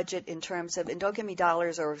their budget in terms of, and don't give me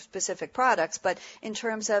dollars or specific products, but in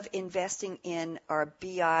terms of investing in our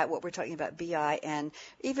BI, what we're talking about, BI, and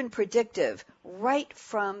even predictive, right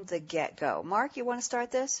from the get-go. Mark, you want to start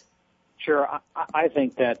this? Sure. I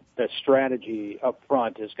think that the strategy up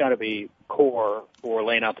front has got to be core for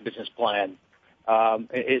laying out the business plan.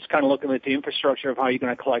 It's kind of looking at the infrastructure of how you're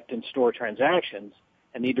going to collect and store transactions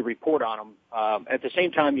and need to report on them. At the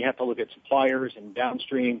same time, you have to look at suppliers and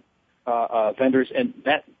downstream vendors, and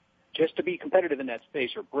that just to be competitive in that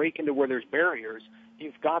space or break into where there's barriers,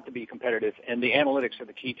 you've got to be competitive, and the analytics are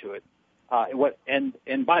the key to it.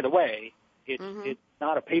 And by the way, it's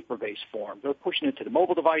not a paper-based form. They're pushing it to the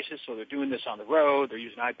mobile devices, so they're doing this on the road. They're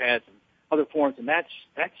using iPads and other forms, and that's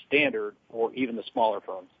standard for even the smaller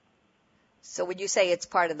firms. So would you say it's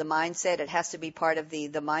part of the mindset? It has to be part of the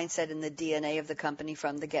mindset and the DNA of the company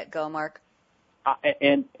from the get-go, Mark?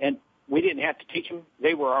 And we didn't have to teach them.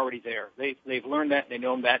 They were already there. They've learned that. They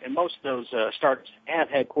know that. And most of those startups have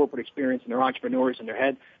had corporate experience, and they're entrepreneurs in their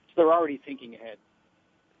head, so they're already thinking ahead.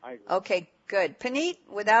 I agree. Okay, good. Puneet,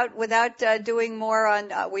 without doing more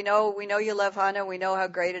on, we know you love HANA, we know how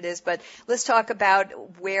great it is, but let's talk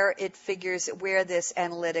about where this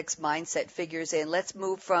analytics mindset figures in. Let's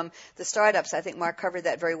move from the startups, I think Mark covered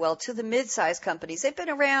that very well, to the mid-sized companies. They've been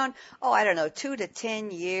around, 2 to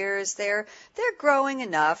 10 years. They're growing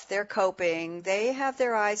enough, they're coping, they have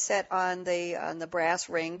their eyes set on the brass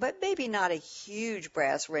ring, but maybe not a huge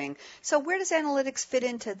brass ring. So where does analytics fit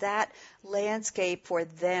into that landscape for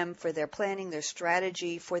them, for their planning, their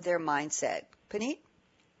strategy, for their mindset? Puneet?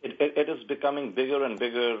 It is becoming bigger and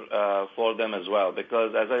bigger for them as well,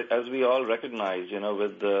 because as we all recognize,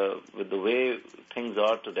 with the way things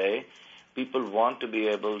are today, people want to be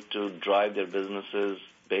able to drive their businesses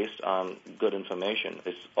based on good information.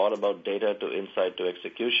 It's all about data to insight to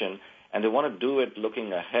execution, and they want to do it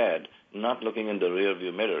looking ahead, not looking in the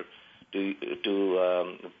rearview mirror.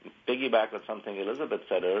 To piggyback on something Elizabeth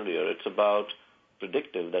said earlier, it's about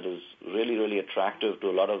predictive that is really, really attractive to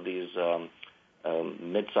a lot of these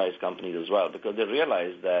mid-sized companies as well, because they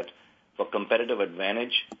realize that for competitive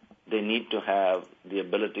advantage, they need to have the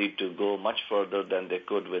ability to go much further than they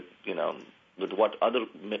could with what other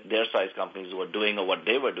their size companies were doing or what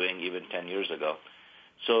they were doing even 10 years ago.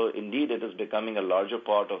 So indeed, it is becoming a larger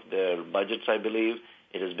part of their budgets, I believe.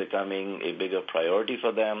 It is becoming a bigger priority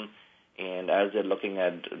for them. And as they're looking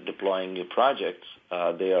at deploying new projects,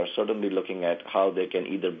 they are certainly looking at how they can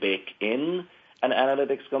either bake in an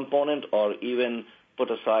analytics component or even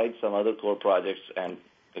put aside some other core projects and,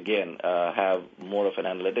 again, have more of an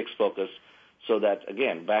analytics focus so that,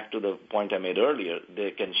 again, back to the point I made earlier,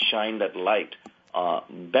 they can shine that light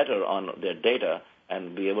better on their data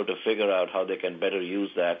and be able to figure out how they can better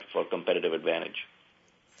use that for competitive advantage.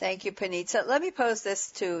 Thank you, Puneet. So let me pose this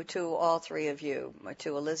to all three of you,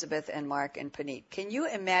 to Elizabeth and Mark and Puneet. Can you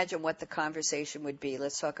imagine what the conversation would be?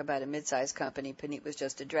 Let's talk about a mid-sized company Puneet was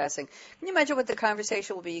just addressing. Can you imagine what the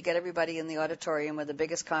conversation will be? You get everybody in the auditorium or the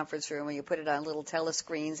biggest conference room, and you put it on little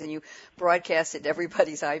telescreens, and you broadcast it to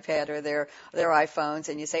everybody's iPad or their iPhones,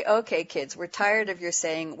 and you say, okay, kids, we're tired of your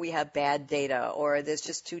saying we have bad data or there's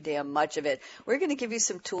just too damn much of it. We're going to give you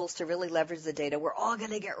some tools to really leverage the data. We're all going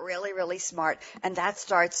to get really, really smart, and that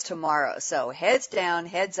starts tomorrow. So heads down,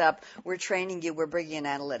 heads up, we're training you, we're bringing in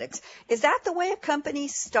analytics. Is that the way a company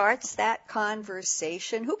starts that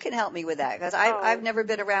conversation? Who can help me with that? Because I've never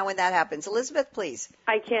been around when that happens. Elizabeth, please.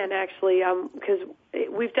 I can actually, because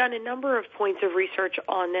we've done a number of points of research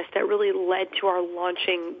on this that really led to our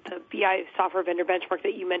launching the BI software vendor benchmark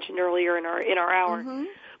that you mentioned earlier in our hour. Mm-hmm.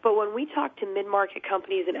 But when we talk to mid-market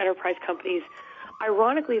companies and enterprise companies,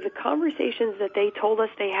 ironically, the conversations that they told us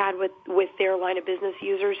they had with their line of business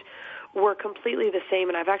users were completely the same.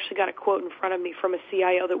 And I've actually got a quote in front of me from a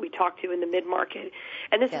CIO that we talked to in the mid-market.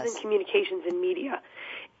 And this is in communications and media.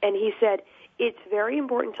 And he said, it's very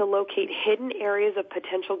important to locate hidden areas of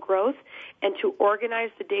potential growth and to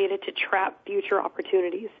organize the data to trap future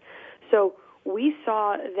opportunities. So we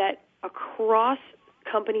saw that across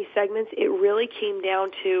company segments, it really came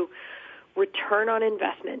down to return on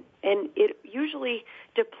investment. And it usually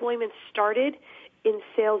deployment started in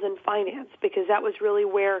sales and finance because that was really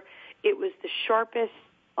where it was the sharpest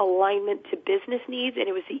alignment to business needs, and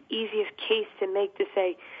it was the easiest case to make to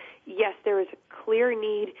say, yes, there is a clear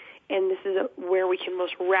need, and this is where we can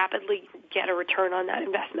most rapidly get a return on that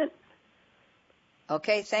investment.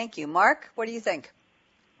 Okay, thank you. Mark, what do you think?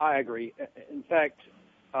 I agree. In fact,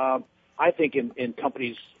 I think in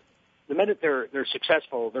companies, the minute they're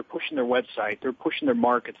successful, they're pushing their website, they're pushing their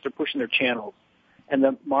markets, they're pushing their channels, and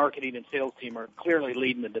the marketing and sales team are clearly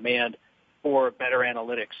leading the demand for better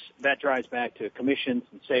analytics. That drives back to commissions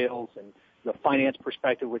and sales and the finance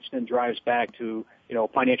perspective, which then drives back to,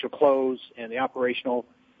 financial close and the operational.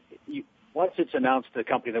 Once it's announced to the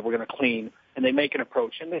company that we're going to clean and they make an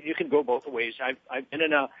approach, and you can go both ways. I've been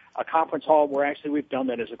in a conference hall where actually we've done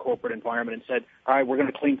that as a corporate environment and said, all right, we're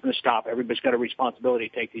going to clean from the top. Everybody's got a responsibility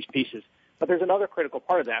to take these pieces. But there's another critical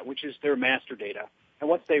part of that, which is their master data. And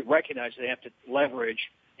once they recognize they have to leverage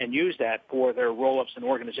and use that for their roll-ups and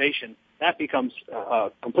organization, that becomes a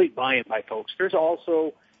complete buy-in by folks. There's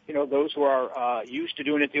also, those who are used to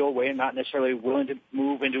doing it the old way and not necessarily willing to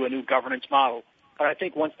move into a new governance model. But I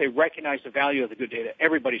think once they recognize the value of the good data,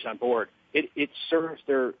 everybody's on board. It serves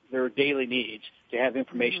their daily needs to have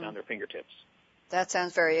information on their fingertips. That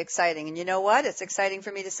sounds very exciting. And you know what? It's exciting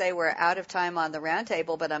for me to say we're out of time on the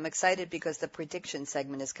roundtable, but I'm excited because the prediction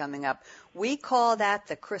segment is coming up. We call that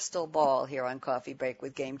the crystal ball here on Coffee Break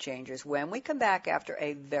with Game Changers. When we come back after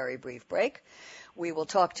a very brief break, we will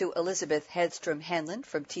talk to Elizabeth Hedstrom Henlin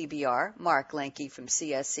from TBR, Mark Lenke from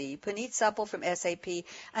CSC, Puneet Suppal from SAP,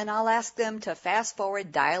 and I'll ask them to fast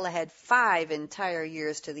forward, dial ahead 5 entire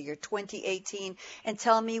years to the year 2018 and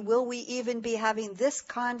tell me, will we even be having this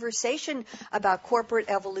conversation about corporate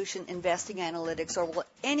evolution investing analytics, or will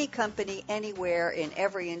any company anywhere in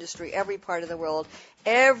every industry, every part of the world,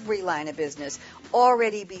 every line of business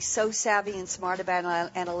already be so savvy and smart about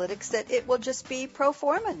analytics that it will just be pro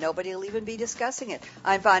forma? Nobody will even be discussing it.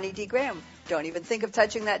 I'm Bonnie D. Graham. Don't even think of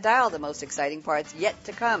touching that dial. The most exciting part's yet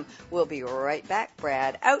to come. We'll be right back.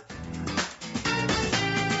 Brad out.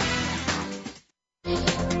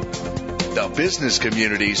 The business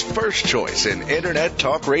community's first choice in Internet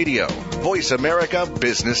Talk Radio. Voice America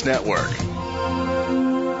Business Network.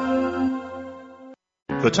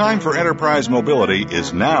 The time for enterprise mobility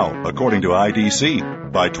is now, according to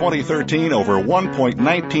IDC. By 2013, over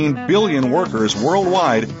 1.19 billion workers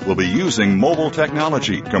worldwide will be using mobile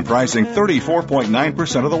technology, comprising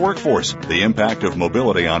 34.9% of the workforce. The impact of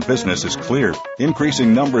mobility on business is clear.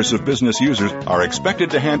 Increasing numbers of business users are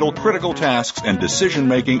expected to handle critical tasks and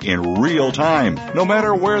decision-making in real time, no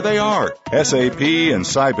matter where they are. SAP and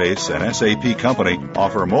Sybase, an SAP company,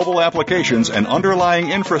 offer mobile applications and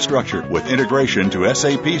underlying infrastructure with integration to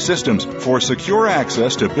SAP systems for secure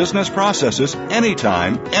access to business processes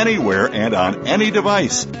anytime, anywhere, and on any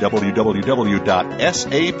device.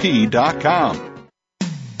 www.sap.com.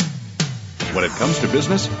 When it comes to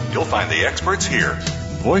business, you'll find the experts here.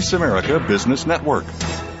 Voice America Business Network.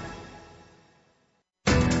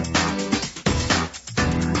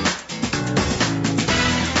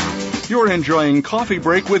 You're enjoying Coffee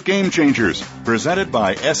Break with Game Changers, presented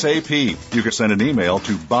by SAP. You can send an email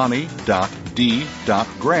to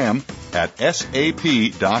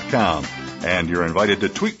bonnie.d.graham@sap.com. And you're invited to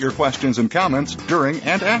tweet your questions and comments during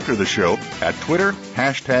and after the show at Twitter,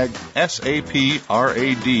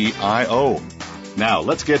 #SAPRADIO. Now,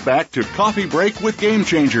 let's get back to Coffee Break with Game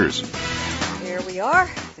Changers. Here we are.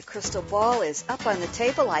 The crystal ball is up on the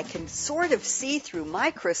table. I can sort of see through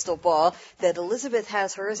my crystal ball that Elizabeth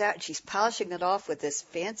has hers out, and she's polishing it off with this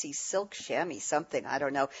fancy silk chamois something. I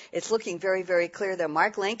don't know. It's looking very, very clear there.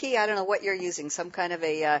 Mark Lenke, I don't know what you're using, some kind of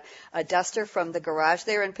a duster from the garage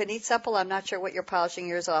there. And Puneet Suppal, I'm not sure what you're polishing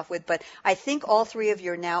yours off with, but I think all three of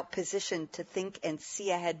you are now positioned to think and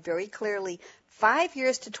see ahead very clearly. 5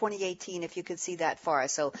 years to 2018, if you could see that far.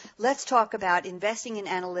 So let's talk about investing in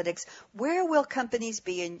analytics. Where will companies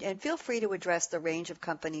be? And feel free to address the range of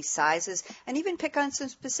company sizes and even pick on some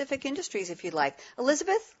specific industries if you'd like.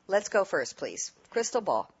 Elizabeth, let's go first, please. Crystal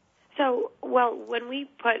ball. So, well, when we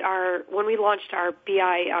launched our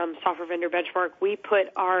BI software vendor benchmark, we put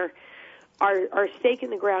our stake in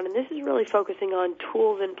the ground, and this is really focusing on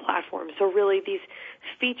tools and platforms. So really these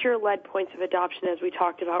feature-led points of adoption, as we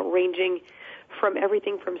talked about, ranging from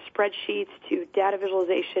everything from spreadsheets to data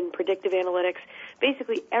visualization, predictive analytics,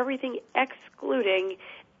 basically everything excluding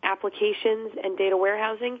applications and data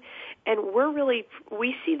warehousing. And we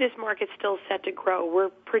see this market still set to grow.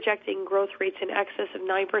 We're projecting growth rates in excess of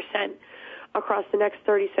 9% across the next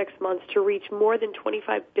 36 months to reach more than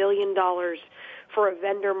 $25 billion for a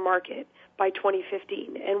vendor market by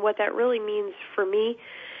 2015. And what that really means for me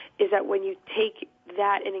is that when you take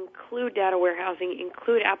that and include data warehousing,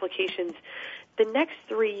 include applications, the next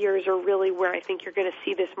 3 years are really where I think you're going to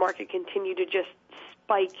see this market continue to just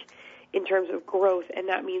spike in terms of growth, and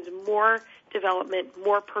that means more development,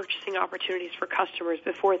 more purchasing opportunities for customers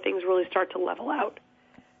before things really start to level out.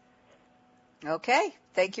 Okay,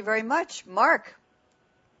 thank you very much. Mark,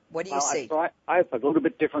 what do you see? I have a little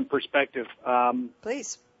bit different perspective.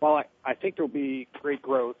 Please. Well, I think there will be great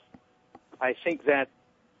growth. I think that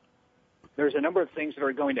there's a number of things that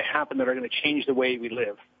are going to happen that are going to change the way we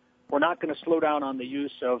live. We're not going to slow down on the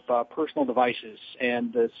use of personal devices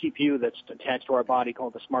and the CPU that's attached to our body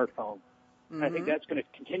called the smartphone. Mm-hmm. I think that's going to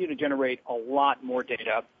continue to generate a lot more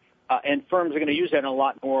data, and firms are going to use that in a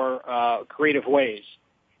lot more creative ways.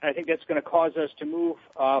 And I think that's going to cause us to move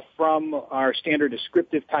from our standard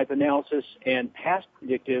descriptive type analysis and past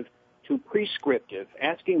predictive to prescriptive,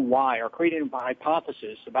 asking why or creating a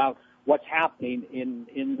hypothesis about what's happening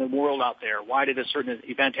in the world out there. Why did a certain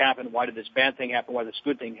event happen? Why did this bad thing happen? Why did this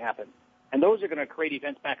good thing happen? And those are going to create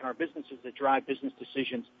events back in our businesses that drive business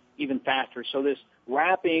decisions even faster. So this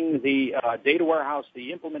wrapping the data warehouse,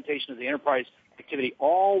 the implementation of the enterprise activity,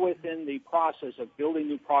 all within the process of building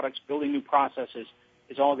new products, building new processes,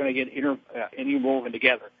 is all going to get interwoven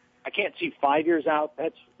together. I can't see 5 years out.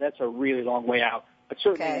 That's a really long way out. But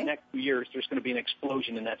certainly in the next few years, there's going to be an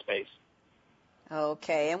explosion in that space.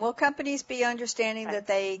 Okay, and will companies be understanding that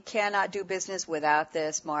they cannot do business without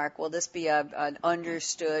this, Mark? Will this be an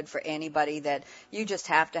understood for anybody that you just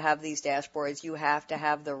have to have these dashboards, you have to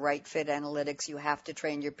have the right fit analytics, you have to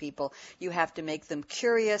train your people, you have to make them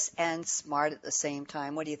curious and smart at the same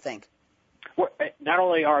time? What do you think? Well, not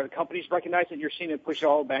only are the companies recognizing it, you're seeing it push it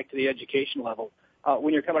all back to the education level.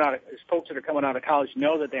 When you're coming out, folks that are coming out of college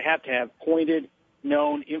know that they have to have pointed,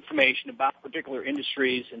 known information about particular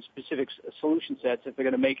industries and specific solution sets if they're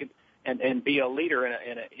going to make it and be a leader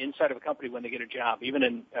inside of a company when they get a job, even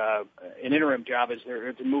in an interim job as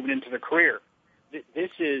they're moving into their career.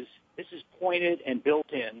 This is pointed and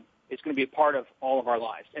built in. It's going to be a part of all of our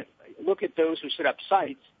lives. And look at those who set up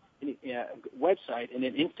sites, website, and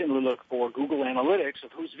then instantly look for Google Analytics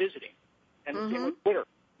of who's visiting. And the same with Twitter.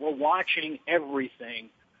 We're watching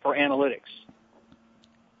everything for analytics.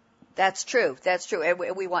 That's true. That's true.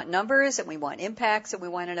 And we want numbers, and we want impacts, and we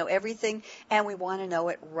want to know everything, and we want to know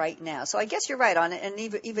it right now. So I guess you're right. On an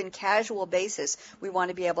even casual basis, we want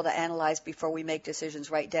to be able to analyze before we make decisions,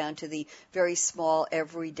 right down to the very small,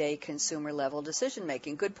 everyday consumer level decision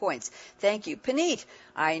making. Good points. Thank you. Puneet,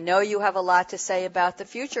 I know you have a lot to say about the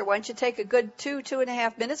future. Why don't you take a good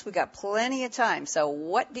 2.5 minutes? We've got plenty of time. So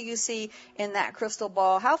what do you see in that crystal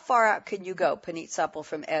ball? How far out can you go? Puneet Suppal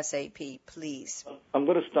from SAP, please. I'm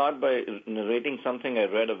going to start by narrating something I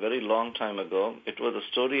read a very long time ago. It was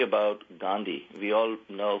a story about Gandhi. We all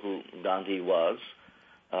know who Gandhi was,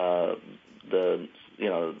 the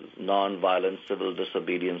non-violent, civil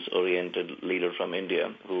disobedience-oriented leader from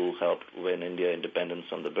India who helped win India independence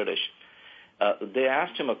from the British. They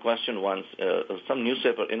asked him a question once. Some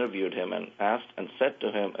newspaper interviewed him and said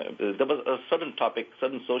to him, there was a certain topic,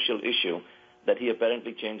 certain social issue that he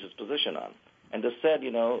apparently changed his position on. And they said,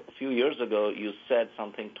 a few years ago you said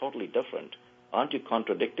something totally different. Aren't you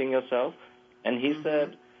contradicting yourself? And he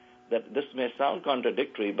said that this may sound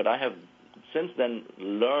contradictory, but I have since then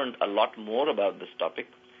learned a lot more about this topic.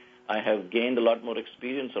 I have gained a lot more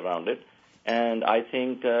experience around it, and I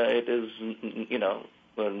think it is,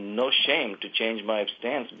 no shame to change my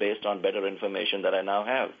stance based on better information that I now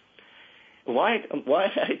have. Why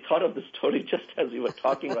I thought of the story just as we were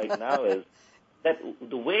talking right now is that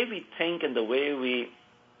the way we think and the way we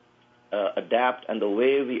adapt and the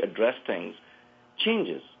way we address things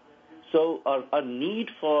changes. So our need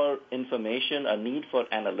for information, our need for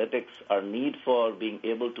analytics, our need for being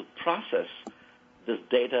able to process this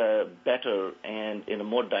data better and in a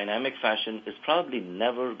more dynamic fashion is probably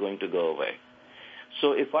never going to go away.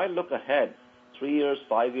 So if I look ahead 3 years,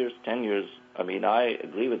 5 years, 10 years, I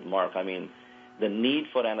agree with Mark. The need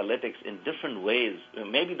for analytics in different ways,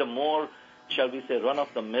 maybe the more, shall we say,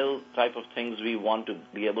 run-of-the-mill type of things we want to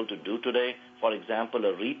be able to do today. For example,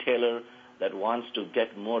 a retailer that wants to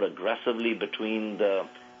get more aggressively between the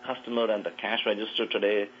customer and the cash register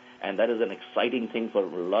today, and that is an exciting thing for a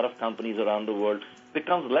lot of companies around the world,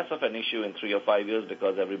 becomes less of an issue in 3 or 5 years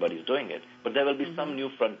because everybody's doing it. But there will be some new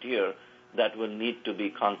frontier that will need to be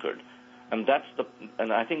conquered. And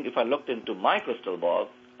I think if I looked into my crystal ball,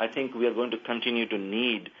 I think we are going to continue to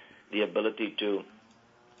need the ability to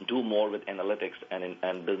do more with analytics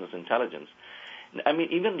and business intelligence.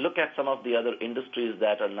 Even look at some of the other industries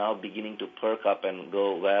that are now beginning to perk up and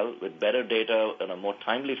go, well, with better data in a more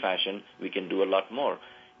timely fashion, we can do a lot more.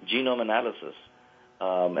 Genome analysis.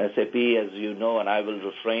 SAP, as you know, and I will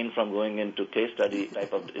refrain from going into case study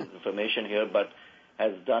type of information here, but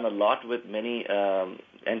has done a lot with many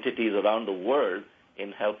entities around the world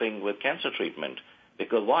in helping with cancer treatment.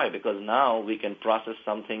 Because why? Because now we can process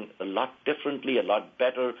something a lot differently, a lot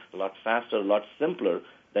better, a lot faster, a lot simpler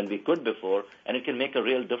than we could before, and it can make a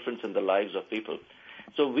real difference in the lives of people.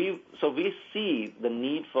 So we see the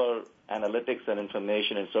need for analytics and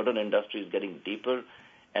information in certain industries getting deeper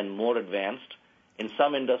and more advanced. In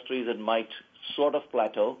some industries, it might sort of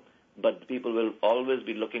plateau, but people will always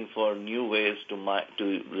be looking for new ways to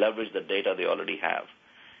leverage the data they already have.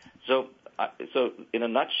 So in a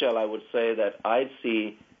nutshell, I would say that I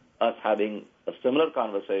see us having a similar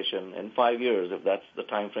conversation in 5 years, if that's the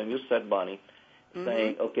time frame you said, Bonnie,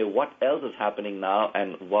 saying, okay, what else is happening now,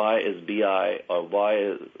 and why is BI or why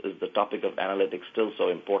is the topic of analytics still so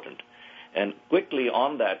important? And quickly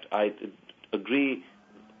on that, I agree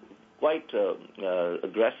quite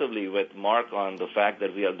aggressively with Mark on the fact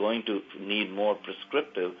that we are going to need more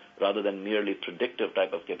prescriptive rather than merely predictive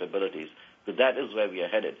type of capabilities. So that is where we are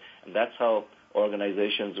headed, and that's how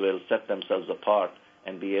organizations will set themselves apart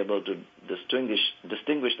and be able to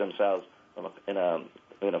distinguish themselves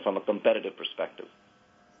from a competitive perspective.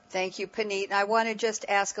 Thank you, Puneet. I want to just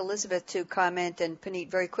ask Elizabeth to comment, and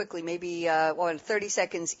Puneet, very quickly, maybe 30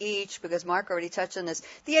 seconds each, because Mark already touched on this,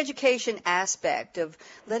 the education aspect of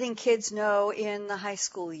letting kids know in the high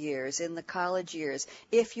school years, in the college years,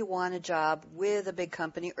 if you want a job with a big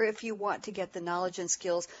company, or if you want to get the knowledge and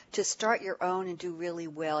skills to start your own and do really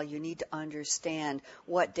well, you need to understand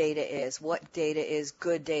what data is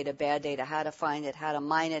good data, bad data, how to find it, how to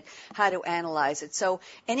mine it, how to analyze it. So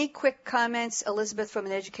any quick comments, Elizabeth, from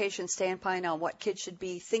an education standpoint on what kids should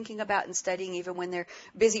be thinking about and studying even when they're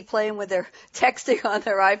busy playing with their texting on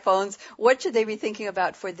their iPhones? What should they be thinking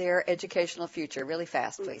about for their educational future? Really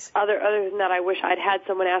fast, please. Other than that, I wish I'd had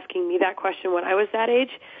someone asking me that question when I was that age.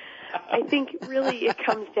 I think really it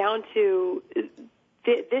comes down to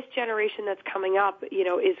this generation that's coming up,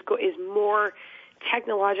 is more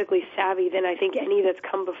technologically savvy than I think any that's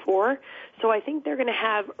come before. So I think they're going to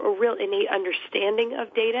have a real innate understanding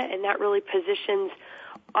of data, and that really positions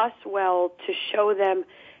us well to show them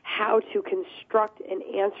how to construct and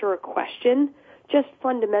answer a question just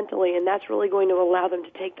fundamentally, and that's really going to allow them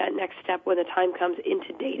to take that next step when the time comes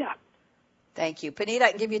into data. Thank you. Puneet, I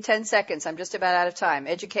can give you 10 seconds. I'm just about out of time.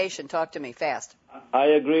 Education, talk to me fast. I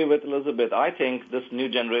agree with Elizabeth. I think this new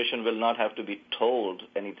generation will not have to be told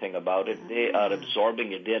anything about it. They are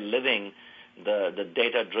absorbing it. They're living the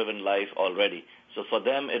data-driven life already. So for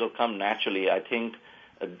them, it'll come naturally. I think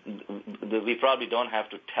we probably don't have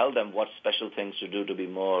to tell them what special things to do to be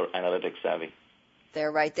more analytics savvy. They're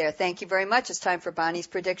right there. Thank you very much. It's time for Bonnie's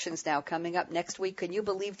predictions now. Coming up next week, can you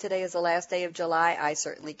believe today is the last day of July? I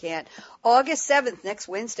certainly can't. August 7th, next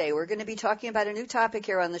Wednesday, we're going to be talking about a new topic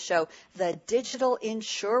here on the show, the digital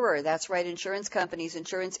insurer. That's right, insurance companies,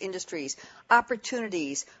 insurance industries,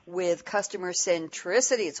 opportunities with customer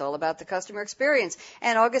centricity. It's all about the customer experience.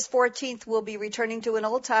 And August 14th, we'll be returning to an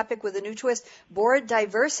old topic with a new twist, board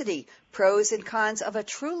diversity, pros and cons of a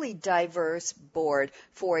truly diverse board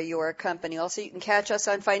for your company. Also, you can catch us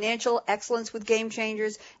on Financial Excellence with Game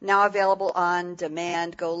Changers, now available on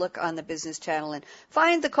demand. Go look on the Business Channel and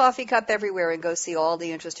find the coffee cup everywhere and go see all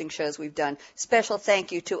the interesting shows we've done. Special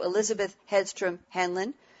thank you to Elizabeth Hedstrom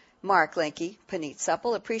Henlin, Mark Lenke, Puneet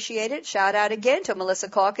Suppal. Appreciate it. Shout out again to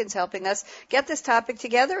Melissa Calkins helping us get this topic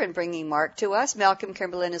together and bringing Mark to us. Malcolm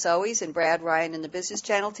Kimberlin, as always, and Brad Ryan and the Business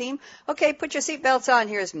Channel team. Okay, put your seatbelts on.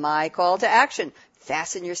 Here's my call to action.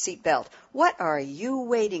 Fasten your seatbelt. What are you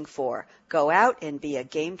waiting for? Go out and be a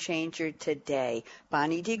game changer today.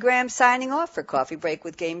 Bonnie D. Graham signing off for Coffee Break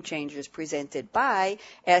with Game Changers presented by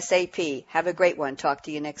SAP. Have a great one. Talk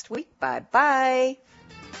to you next week. Bye-bye.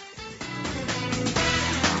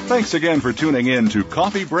 Thanks again for tuning in to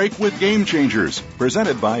Coffee Break with Game Changers,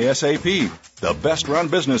 presented by SAP. The best-run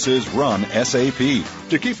businesses run SAP.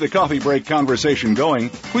 To keep the Coffee Break conversation going,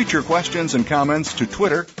 tweet your questions and comments to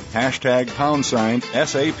Twitter, #SAPRADIO.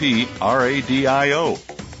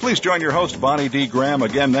 Please join your host, Bonnie D. Graham,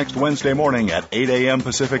 again next Wednesday morning at 8 a.m.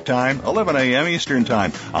 Pacific Time, 11 a.m. Eastern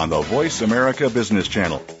Time on the Voice America Business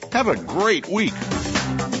Channel. Have a great week.